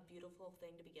like a beautiful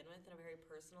thing to begin with and a very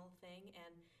personal thing.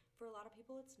 And for a lot of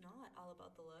people, it's not all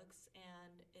about the looks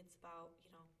and it's about, you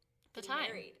know, the getting time.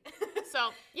 married. So,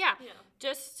 yeah,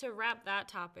 just to wrap that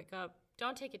topic up,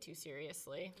 don't take it too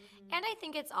seriously. Mm-hmm. And I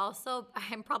think it's also,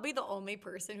 I'm probably the only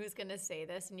person who's going to say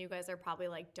this, and you guys are probably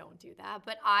like, don't do that.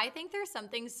 But I think there's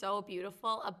something so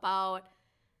beautiful about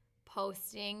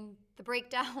posting the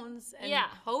breakdowns and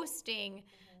posting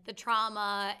the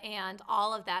trauma and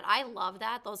all of that. I love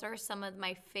that. Those are some of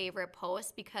my favorite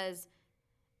posts because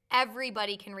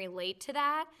everybody can relate to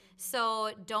that.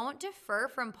 So don't defer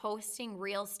from posting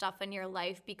real stuff in your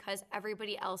life because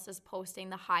everybody else is posting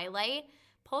the highlight.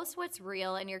 Post what's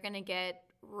real and you're going to get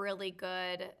really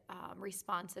good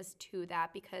responses to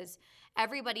that because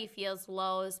everybody feels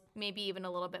lows, maybe even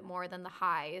a little bit more than the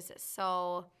highs.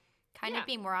 So kind of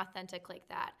be more authentic like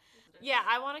that. Yeah,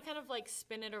 I want to kind of like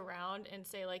spin it around and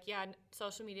say like, yeah,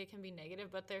 social media can be negative,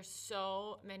 but there's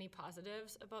so many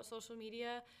positives about social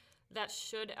media that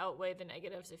should outweigh the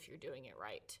negatives if you're doing it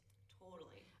right.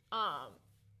 Totally.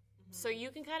 So you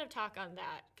can kind of talk on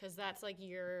that because that's like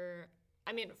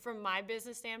from my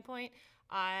business standpoint,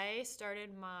 I started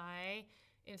my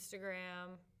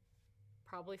Instagram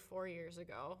probably 4 years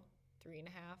ago, 3.5.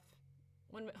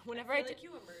 Whenever I feel like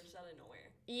you emerged out of nowhere.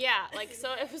 Yeah, like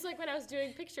so it was like when I was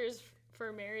doing pictures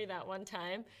for Mary that one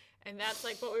time, and that's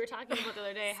like what we were talking about the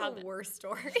other day. How the worst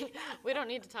story. We don't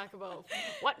need to talk about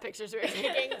what pictures we were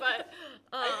taking, but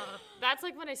that's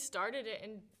like when I started it,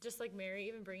 and just like Mary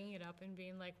even bringing it up and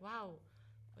being like, wow.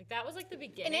 Like that was like the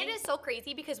beginning. And it is so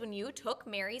crazy because when you took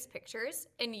Mary's pictures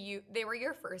and they were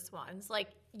your first ones, like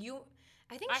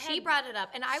she brought it up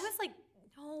and I was like,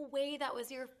 no way that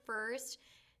was your first.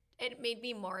 it made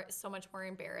me so much more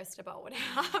embarrassed about what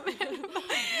happened.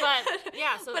 But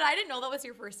yeah, so but I didn't know that was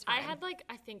your first time. I had like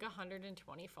I think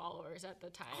 120 followers at the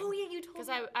time. Oh yeah, you told me. Because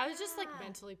I was just like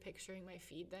mentally picturing my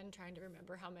feed then, trying to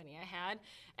remember how many I had,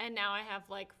 and now I have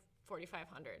like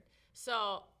 4,500.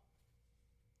 So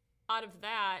out of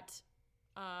that,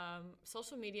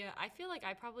 social media, I feel like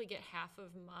I probably get half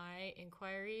of my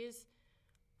inquiries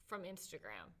from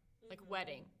Instagram, like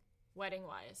wedding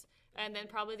wise. And then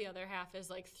probably the other half is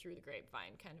like through the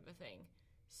grapevine kind of a thing.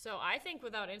 So I think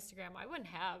without Instagram, I wouldn't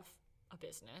have a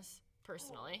business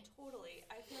personally. Oh, totally.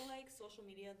 I feel like social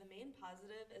media, the main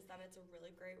positive is that it's a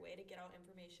really great way to get out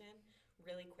information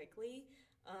really quickly,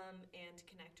 and to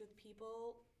connect with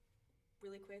people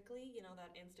really quickly. You know,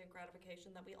 that instant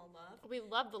gratification that we all love. We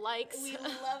love the likes. We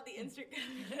love the instant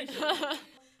gratification.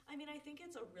 I mean, I think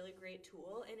it's a really great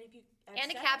tool, and if you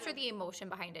to capture the emotion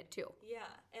behind it too. Yeah,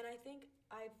 and I think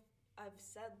I've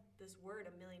said this word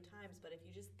a million times, but if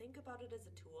you just think about it as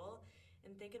a tool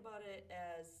and think about it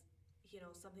as, you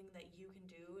know, something that you can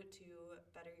do to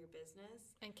better your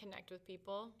business and connect with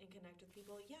people.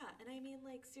 Yeah, and I mean,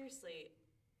 like, seriously,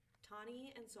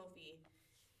 Tawny and Sophie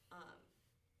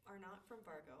are not from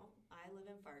Fargo. I live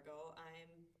in Fargo.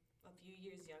 I'm a few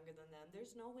years younger than them.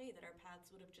 There's no way that our paths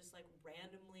would have just like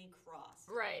randomly crossed.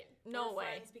 Right. No We're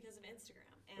way. friends because of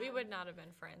Instagram. And we would not have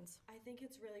been friends. I think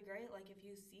it's really great. Like, if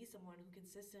you see someone who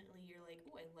consistently, you're like,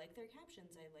 oh, I like their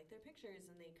captions, I like their pictures,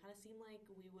 and they kind of seem like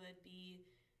we would be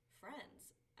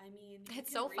friends. I mean,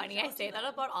 it's so funny. I say that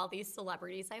about all these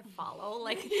celebrities I follow.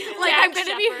 Like, like I'm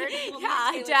gonna be,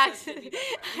 Jackson.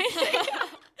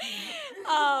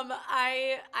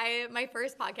 My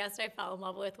first podcast I fell in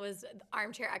love with was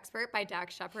Armchair Expert by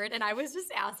Dax Shepard, and I was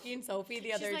just asking Sophie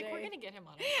the other day. We're gonna get him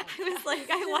on. I was like,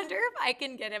 I wonder if I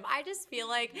can get him. I just feel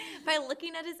like by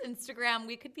looking at his Instagram,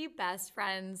 we could be best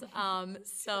friends.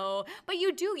 But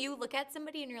you look at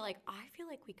somebody and you're like, I feel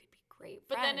like we could be great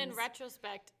friends. But then in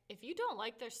retrospect, if you don't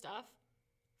like their stuff,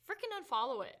 freaking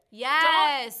unfollow it.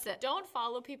 Yes. Don't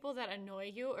follow people that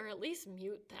annoy you, or at least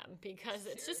mute them, because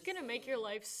it's just going to make your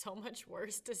life so much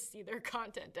worse to see their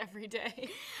content every day.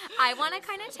 I want to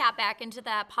kind of tap back into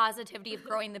that positivity of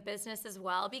growing the business as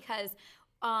well, because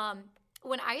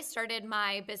when I started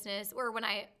my business, or when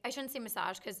I shouldn't say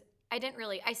massage, because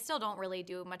I still don't really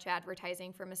do much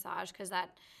advertising for massage, because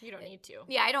you don't need to.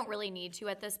 Yeah, I don't really need to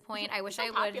at this point. I wish so I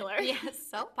would. Popular. Yeah,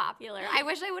 so popular. I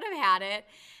wish I would have had it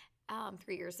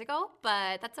 3 years ago,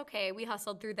 but that's okay. We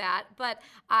hustled through that. But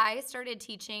I started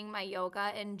teaching my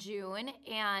yoga in June,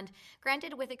 and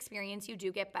granted, with experience, you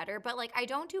do get better, but like, I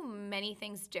don't do many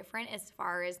things different as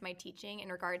far as my teaching in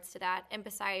regards to that, and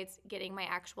besides getting my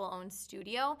actual own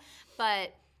studio.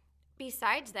 But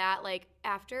besides that, like,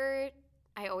 after,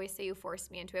 I always say you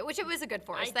forced me into it, which it was a good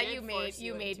force that you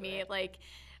made me. Like,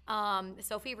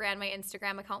 Sophie ran my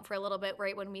Instagram account for a little bit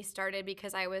right when we started,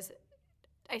 because I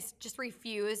just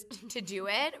refused to do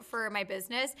it for my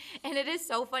business. And it is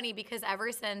so funny, because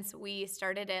ever since we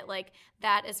started it, like,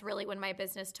 that is really when my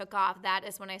business took off. That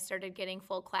is when I started getting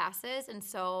full classes. And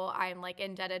so I'm like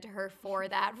indebted to her for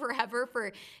that forever,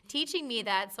 for teaching me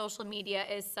that social media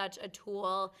is such a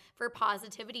tool for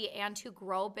positivity and to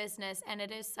grow business. And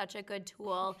it is such a good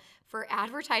tool for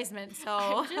advertisement. So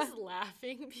I'm just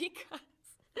laughing because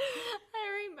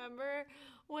I remember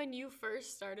when you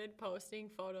first started posting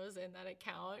photos in that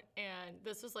account, and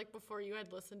this was like before you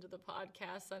had listened to the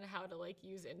podcast on how to like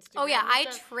use Instagram. Oh yeah, I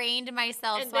trained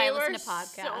myself, and so I listened to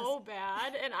podcasts. So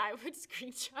bad, and I would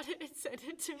screenshot it and send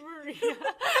it to Maria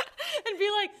and be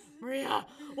like, Maria,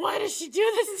 why does she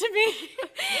do this to me?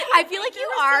 I feel like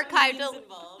you archived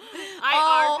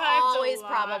always a lot.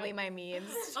 Probably my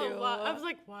memes too. I was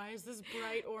like, why is this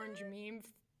bright orange meme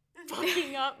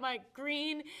fucking up my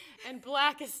green and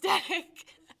black aesthetic?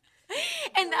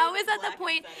 And that was at the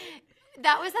point.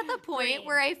 That was at the point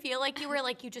where I feel like you were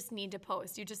like, you just need to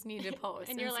post. You just need to post.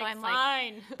 And you're so like, I'm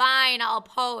fine. Like, fine, I'll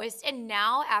post. And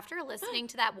now, after listening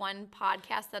to that one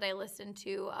podcast that I listened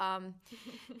to,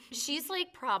 she's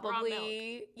like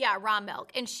probably, raw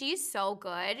milk. And she's so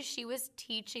good. She was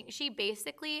teaching, she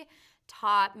basically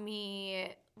taught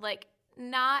me like,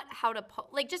 not how to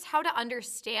just how to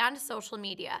understand social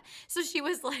media. So she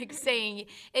was like saying,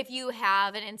 if you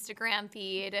have an Instagram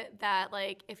feed that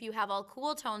like, if you have all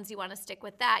cool tones, you want to stick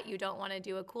with that. You don't want to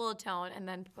do a cool tone and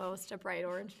then post a bright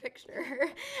orange picture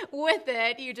with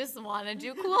it. You just want to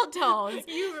do cool tones.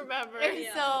 You remember.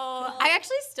 So I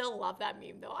actually still love that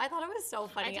meme though. I thought it was so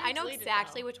funny. I know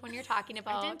exactly which one you're talking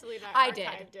about. I didn't delete it. I did.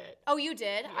 It. Oh, you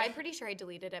did? Yeah. I'm pretty sure I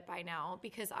deleted it by now,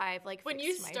 because I've like when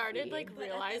you started like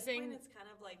realizing. It's kind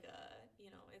of like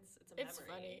it's It's a It's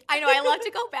memory. funny. I know, I love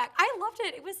to go back. I loved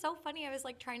it. It was so funny. I was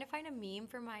like trying to find a meme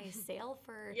for my sale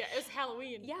for. Yeah, it was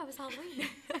Halloween. Yeah, it was Halloween.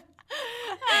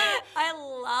 I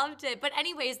loved it. But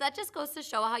anyways, that just goes to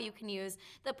show how you can use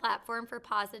the platform for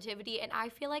positivity. And I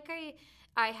feel like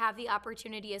I have the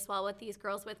opportunity as well with these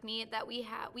girls with me that we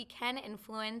can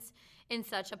influence in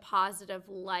such a positive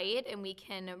light, and we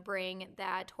can bring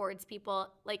that towards people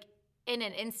like in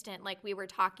an instant, like we were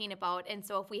talking about. And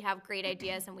so if we have great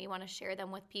ideas and we want to share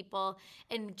them with people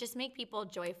and just make people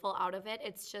joyful out of it,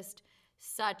 it's just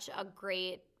such a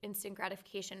great instant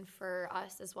gratification for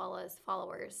us as well as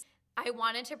followers. I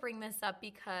wanted to bring this up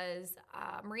because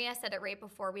Maria said it right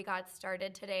before we got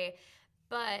started today,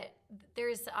 but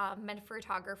there's men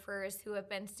photographers who have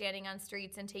been standing on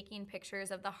streets and taking pictures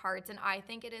of the hearts, and I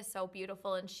think it is so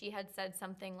beautiful. And she had said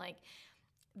something like,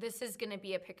 this is going to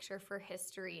be a picture for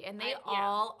history, and they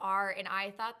all are. And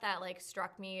I thought that like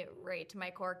struck me right to my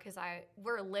core, because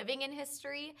we're living in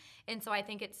history, and so I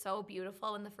think it's so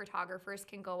beautiful when the photographers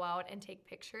can go out and take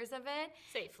pictures of it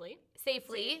Safely.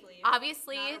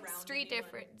 Obviously Not around street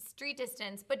anyone. street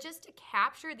distance, but just to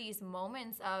capture these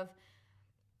moments of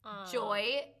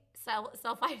joy,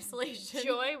 self-isolation,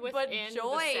 Joy but within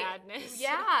joy. the sadness.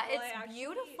 Yeah, Well, it's I actually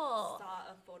beautiful.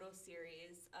 saw a photo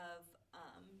series of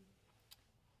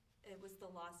it was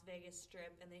the Las Vegas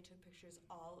Strip, and they took pictures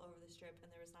all over the Strip, and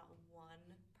there was not one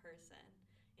person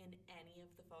in any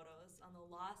of the photos on the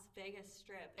Las Vegas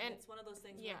Strip. And it's one of those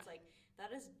things where it's like,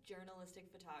 that is journalistic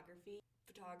photography.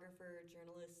 Photographer,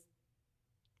 journalist,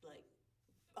 like,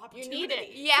 opportunity. You need it.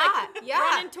 Yeah,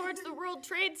 Running towards the World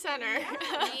Trade Center.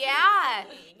 Yeah.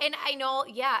 And I know,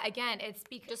 again, it's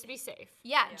because Just be safe.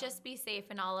 Yeah, just be safe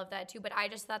and all of that too. But I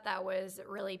just thought that was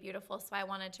really beautiful, so I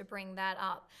wanted to bring that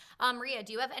up. Maria,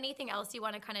 do you have anything else you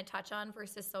want to kind of touch on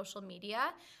versus social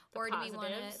media? Or do we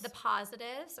want to, the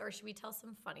positives, or should we tell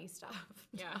some funny stuff?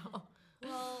 Yeah. No.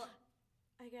 Well,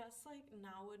 I guess like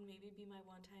now would maybe be my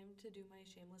one time to do my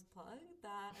shameless plug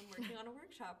that I'm working on a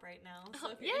workshop right now.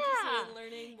 So if you're interested in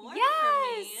learning more from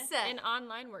me. An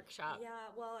online workshop.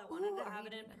 Yeah, well, I wanted to are have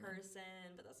you it in doing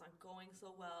person, but that's not going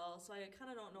so well. So I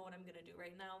kind of don't know what I'm going to do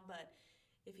right now. But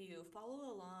if you follow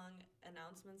along,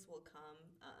 announcements will come.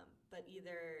 But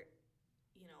either,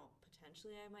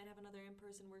 potentially I might have another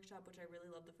in-person workshop, which I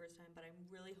really loved the first time. But I'm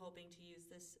really hoping to use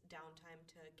this downtime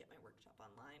to get my workshop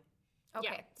online. Okay.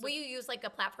 Yeah, so will you use like a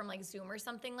platform like Zoom or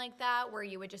something like that, where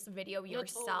you would just video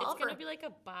yourself? It's going to be like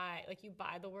you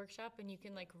buy the workshop and you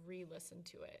can like re-listen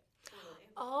to it. Totally.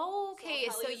 Oh, okay.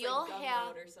 I'll so probably use, you'll like, have.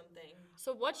 Gumroad or something.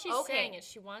 So what she's Okay. saying is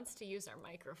she wants to use our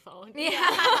microphone.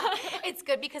 Yeah, it's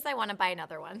good because I want to buy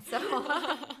another one. So.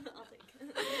 I'll take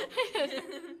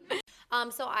it.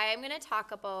 So I am going to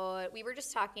talk about. We were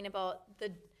just talking about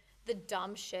the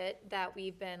dumb shit that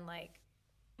we've been like.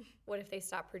 What if they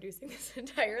stop producing this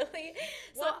entirely?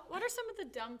 So What are some of the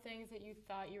dumb things that you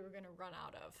thought you were going to run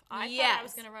out of? I thought I Yes.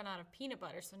 was going to run out of peanut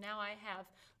butter, so now I have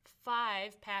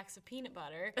 5 packs of peanut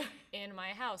butter in my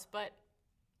house, but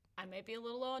I might be a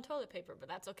little low on toilet paper, but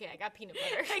that's okay. I got peanut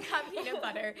butter. I got peanut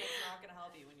butter. It's not going to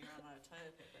help you when you run out of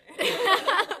toilet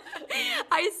paper.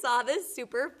 I saw this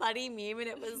super funny meme, and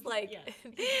it was like, Yes.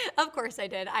 of course I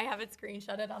did. I have it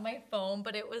screenshotted on my phone,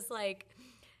 but it was like,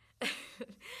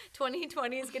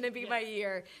 2020 is going to be my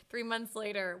year. 3 months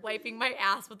later, wiping my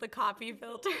ass with a coffee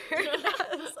filter.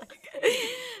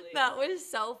 That was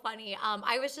so funny.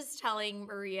 I was just telling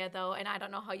Maria, though, and I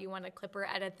don't know how you want to clip or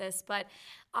edit this, but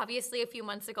obviously a few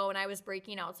months ago when I was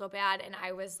breaking out so bad and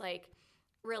I was like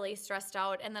really stressed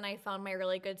out, and then I found my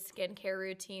really good skincare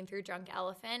routine through Drunk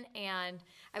Elephant, and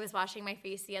I was washing my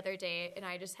face the other day and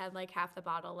I just had like half the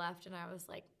bottle left, and I was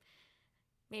like,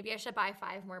 maybe I should buy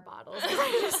 5 more bottles.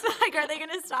 I just like, are they going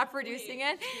to stop producing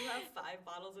it? You have 5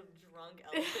 bottles of Drunk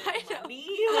Elephant I know. money?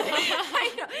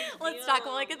 I know. Let's talk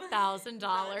about like Damn. $1,000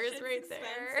 That shit's right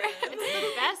there. expensive.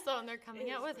 It's the best though, and they're coming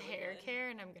It out is with really hair good. care,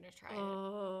 and I'm going to try it.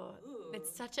 Oh, Ooh.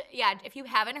 it's such a if you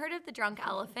haven't heard of the Drunk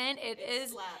Elephant, it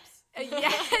is Slaps.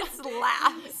 it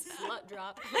slaps. Slut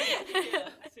drop. Yeah,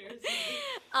 seriously.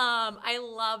 I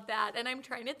love that, and I'm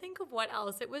trying to think of what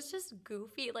else. It was just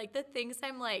goofy, like the things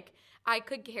I'm like I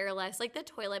could care less, like the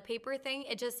toilet paper thing.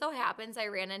 It just so happens I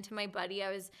ran into my buddy.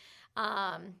 I was,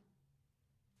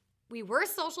 we were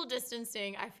social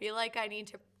distancing. I feel like I need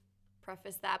to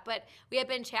preface that, but we had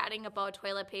been chatting about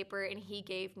toilet paper, and he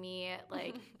gave me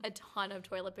like a ton of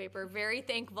toilet paper. Very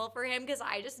thankful for him, because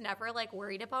I just never like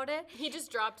worried about it. He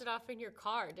just dropped it off in your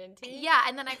car, didn't he? Yeah,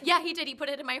 and then he did. He put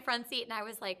it in my front seat, and I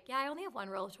was like, yeah, I only have 1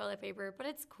 roll of toilet paper, but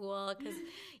it's cool because,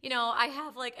 I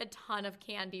have like a ton of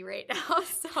candy right now,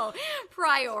 so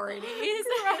priorities.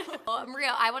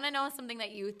 Maria, I want to know something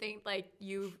that you think like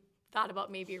you thought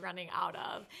about maybe running out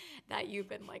of that you've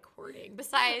been like hoarding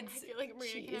besides I feel like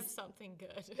Maria can have cheese? something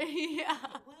good. Yeah.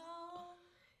 Well,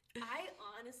 I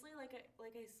honestly, like I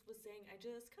was saying, I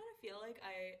just kind of feel like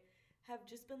I have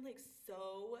just been like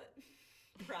so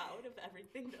proud of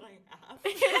everything that I have.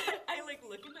 I like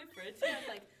look at my fridge and I'm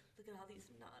like, look at all these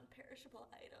non-perishable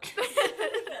items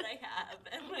that I have,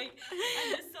 and like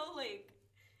I'm just so like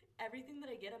everything that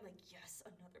I get, I'm like, yes,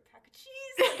 another pack of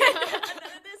cheese,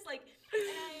 another this, like,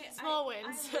 and Small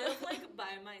wins. I live like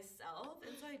by myself,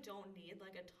 and so I don't need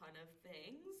like a ton of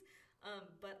things.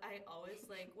 But I always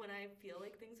like when I feel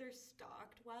like things are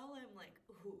stocked well, I'm like,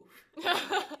 ooh,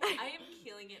 I am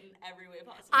killing it in every way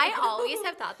possible. I always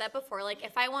have thought that before. Like,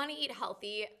 if I want to eat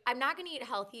healthy, I'm not going to eat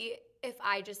healthy if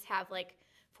I just have like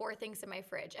 4 things in my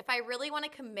fridge. If I really want to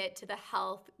commit to the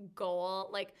health goal,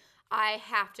 like, I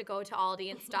have to go to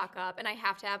Aldi and stock up, and I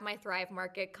have to have my Thrive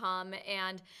Market come,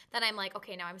 and then I'm like,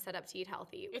 okay, now I'm set up to eat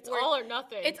healthy. It's all or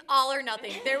nothing. It's all or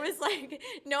nothing. There was like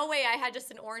no way I had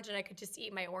just an orange and I could just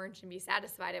eat my orange and be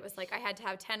satisfied. It was like I had to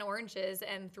have 10 oranges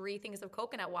and 3 things of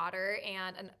coconut water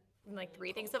and like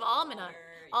 3 things of almond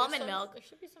milk. There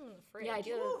should be some in the fridge. Yeah, I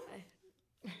do. I love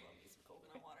me some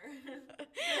coconut water.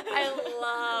 I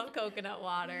love coconut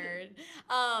water.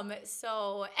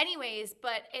 So anyways,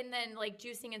 and then like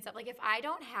juicing and stuff. Like if I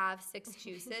don't have 6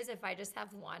 juices, if I just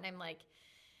have 1,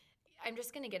 I'm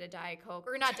just going to get a Diet Coke.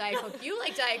 Or not Diet Coke. You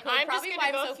like Diet Coke. I'm probably just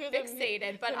why gonna I'm go so through the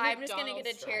fixated. But I'm just going to get a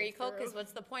McDonald's cherry Coke because drive-thru.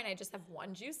 what's the point? I just have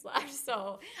 1 juice left.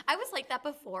 So I was like that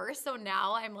before. So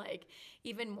now I'm like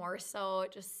even more so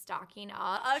just stocking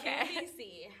up. Okay.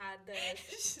 QVC had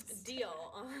this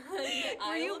deal on Were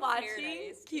Isle you of watching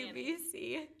Paradise candy.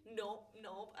 QVC? Nope.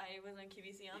 I was on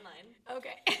QVC online.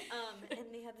 Okay.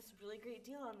 And they had this really great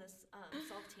deal on this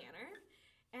self tanner.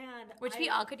 And Which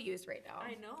we all could use right now.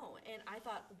 I know. And I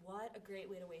thought, what a great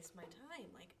way to waste my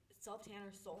time. Like, self tanner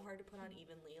is so hard to put on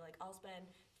evenly. Like, I'll spend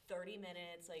 30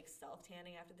 minutes, like, self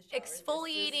tanning after the shower.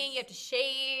 Exfoliating, you have to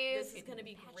shave. This is going to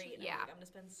be great. And Yeah. I'm going to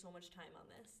spend so much time on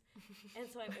this. And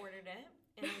so I ordered it,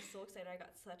 and I was so excited. I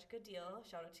got such a good deal.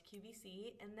 Shout out to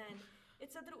QVC. And then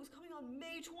it said that it was coming on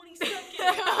May 22nd.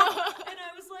 And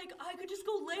I was like, I could just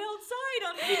go lay outside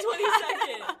on May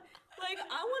 22nd. Like,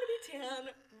 I want to be tan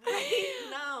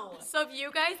right now. So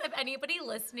if anybody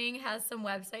listening has some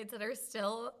websites that are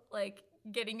still like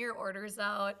getting your orders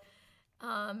out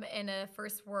in a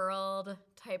first world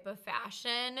type of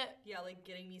fashion, Yeah, like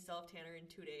getting me self tanner in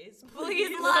 2 days.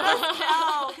 please let us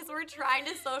know because we're trying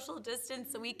to social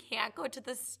distance so we can't go to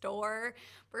the store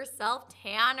for self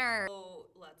tanner. So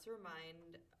let's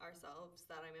remind ourselves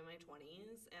that I'm in my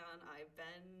 20s and I've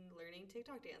been learning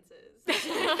TikTok dances,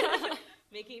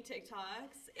 making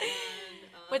TikToks. And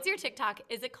What's your TikTok?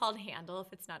 Is it called Handle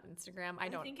if it's not Instagram? I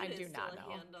think do it is not still a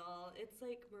know. handle. It's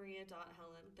like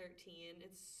Maria.Helen13.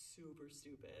 It's super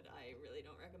stupid. I really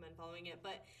don't recommend following it,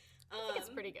 but I think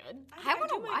it's pretty good. I want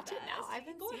to do my watch it now. best. I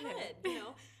haven't Go seen ahead, it. you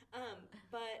know.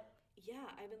 But yeah,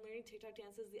 I've been learning TikTok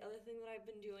dances. The other thing that I've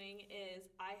been doing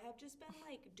is I have just been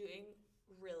like doing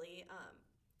really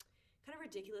kind of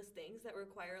ridiculous things that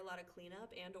require a lot of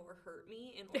cleanup and or hurt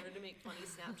me in order to make funny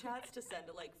Snapchats to send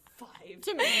to like 5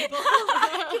 To me. people.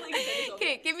 To, like, send it over.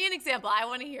 Okay, give me an example. I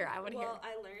want to hear. Well,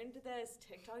 I learned this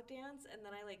TikTok dance, and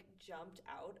then I like jumped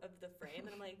out of the frame,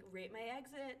 and I'm like, rate my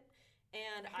exit,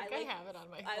 and I think I have it on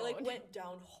my phone. I like went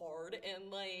down hard and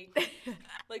like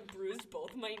bruised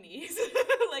both my knees,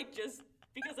 like just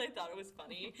because I thought it was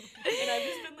funny, and I've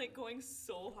just been like going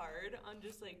so hard on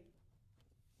just like,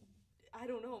 I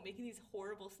don't know, making these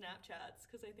horrible Snapchats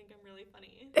because I think I'm really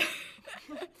funny.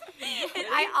 And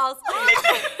I also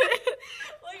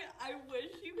Like, I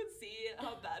wish you could see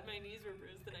how bad my knees were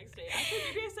bruised the next day. After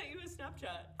maybe I sent you a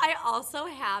Snapchat. I also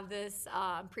have this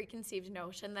preconceived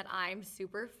notion that I'm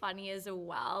super funny as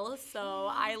well. So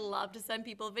I love to send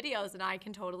people videos, and I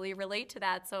can totally relate to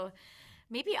that. So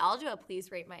maybe I'll do a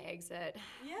please rate my exit.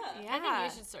 Yeah. Yeah. I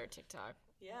think you should start TikTok.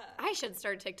 Yeah. I should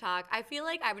start TikTok. I feel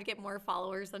like I would get more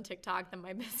followers on TikTok than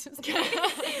my business It's guys,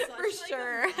 such, for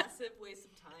sure. Like a massive waste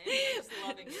of time. I'm just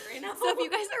loving it right now. So if you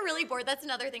guys are really bored, that's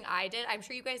another thing I did. I'm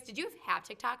sure you guys, did you have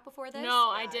TikTok before this? No,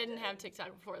 I I didn't did. have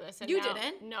TikTok before this. And You now-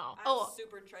 didn't? No. I'm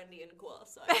super trendy and cool,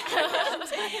 so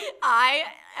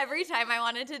Every time I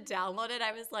wanted to download it,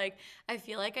 I was like, I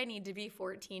feel like I need to be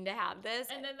 14 to have this.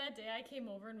 And then that day I came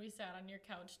over and we sat on your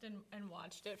couch and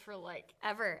watched it for like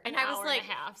Ever. And An I was hour and a like,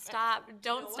 half. stop,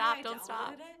 don't stop, don't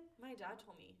stop. It? My dad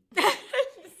told me.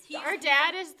 Our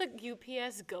dad is the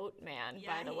UPS goat man,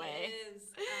 by the way. He is.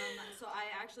 So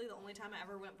I actually, the only time I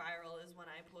ever went viral is when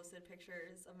I posted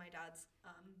pictures of my dad's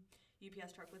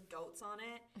UPS truck with goats on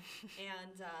it,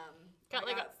 and Got I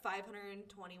like got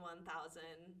 521,000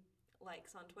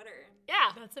 likes on Twitter.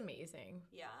 Yeah. That's amazing.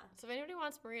 Yeah. So if anybody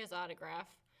wants Maria's autograph,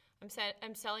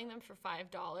 I'm selling them for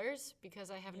 $5 because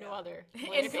I have no other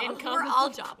way of income. We're all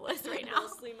jobless right now.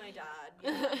 Mostly my dad.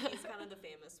 Yeah, he's kind of the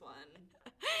famous one.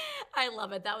 I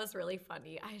love it. That was really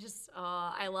funny.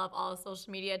 I love all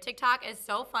social media. TikTok is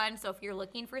so fun. So if you're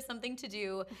looking for something to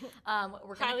do,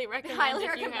 we're highly recommend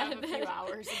if you have a few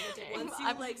hours in the day. Once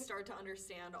you like start to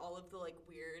understand all of the like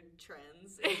weird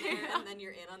trends in there, and then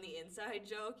you're in on the inside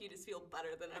joke, you just feel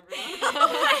better than everyone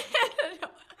else.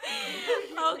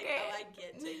 Okay. Like, oh, I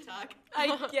get TikTok.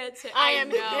 I get it. I am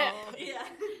know.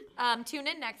 Yeah. Tune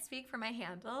in next week for my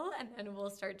handle, and then we'll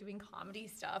start doing comedy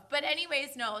stuff. But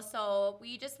anyways, so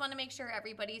we just want to make sure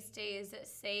everybody stays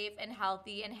safe and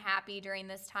healthy and happy during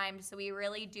this time. So we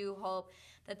really do hope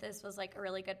that this was like a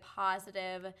really good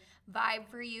positive vibe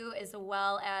for you, as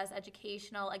well as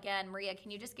educational. Again, Maria,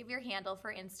 can you just give your handle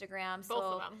for Instagram? Both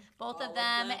of them. Both of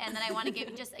them. And then I want to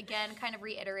give just again kind of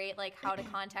reiterate like how to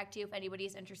contact you if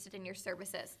anybody's interested in your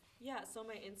services. Yeah, so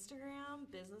my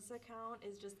Instagram business account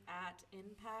is just at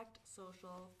Impact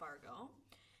Social Fargo.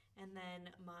 And then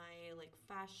my like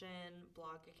fashion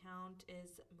blog account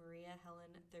is Maria Helen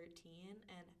 13,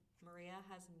 and Maria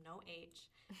has no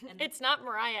H. And It's not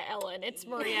Mariah Ellen, it's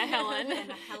Maria Helen.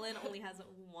 And Helen only has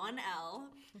one L.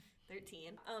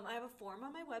 13. I have a form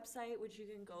on my website, which you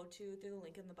can go to through the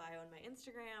link in the bio on my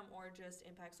Instagram, or just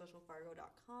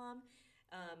impactsocialfargo.com.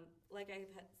 Like I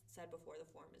said before, the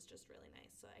form is just really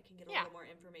nice, so I can get a little more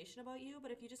information about you.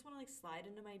 But if you just want to like slide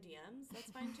into my DMs,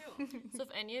 that's fine too. So if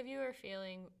any of you are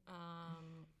feeling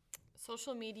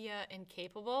social media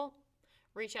incapable,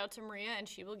 reach out to Maria and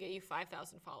she will get you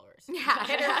 5,000 followers. Yeah,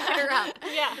 hit her up.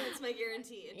 Yeah, That's my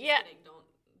guarantee. Just kidding. Don't.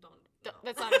 No.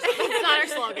 that's not our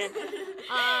slogan.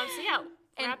 So yeah.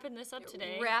 Wrapping this up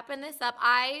today. Wrapping this up,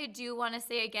 I do want to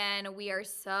say again, we are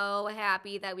so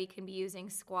happy that we can be using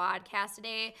Squadcast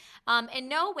today. In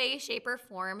no way, shape, or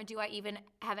form do I even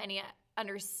have any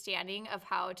understanding of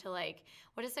how to like,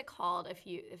 what is it called if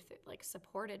like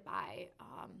supported by.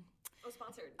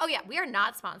 Sponsored. Oh yeah, we are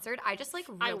not sponsored. I just like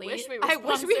really. I wish we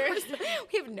were sponsored.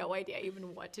 We have no idea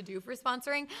even what to do for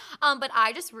sponsoring. But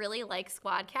I just really like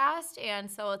Squadcast,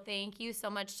 and so thank you so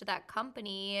much to that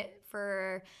company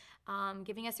for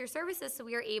giving us your services. So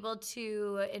we are able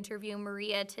to interview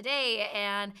Maria today,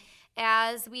 and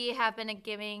as we have been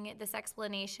giving this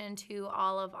explanation to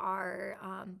all of our,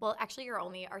 well, actually, you're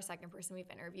only our second person we've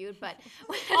interviewed, but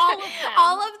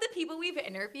all of the people we've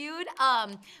interviewed,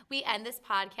 we end this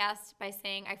podcast by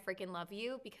saying, I freaking love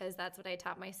you, because that's what I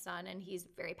taught my son, and he's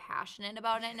very passionate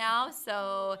about it now.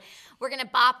 So we're going to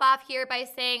bop off here by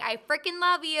saying, I freaking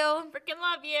love you. Freaking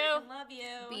love you. Freaking love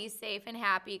you. Be safe and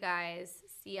happy, guys.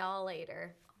 See y'all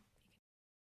later.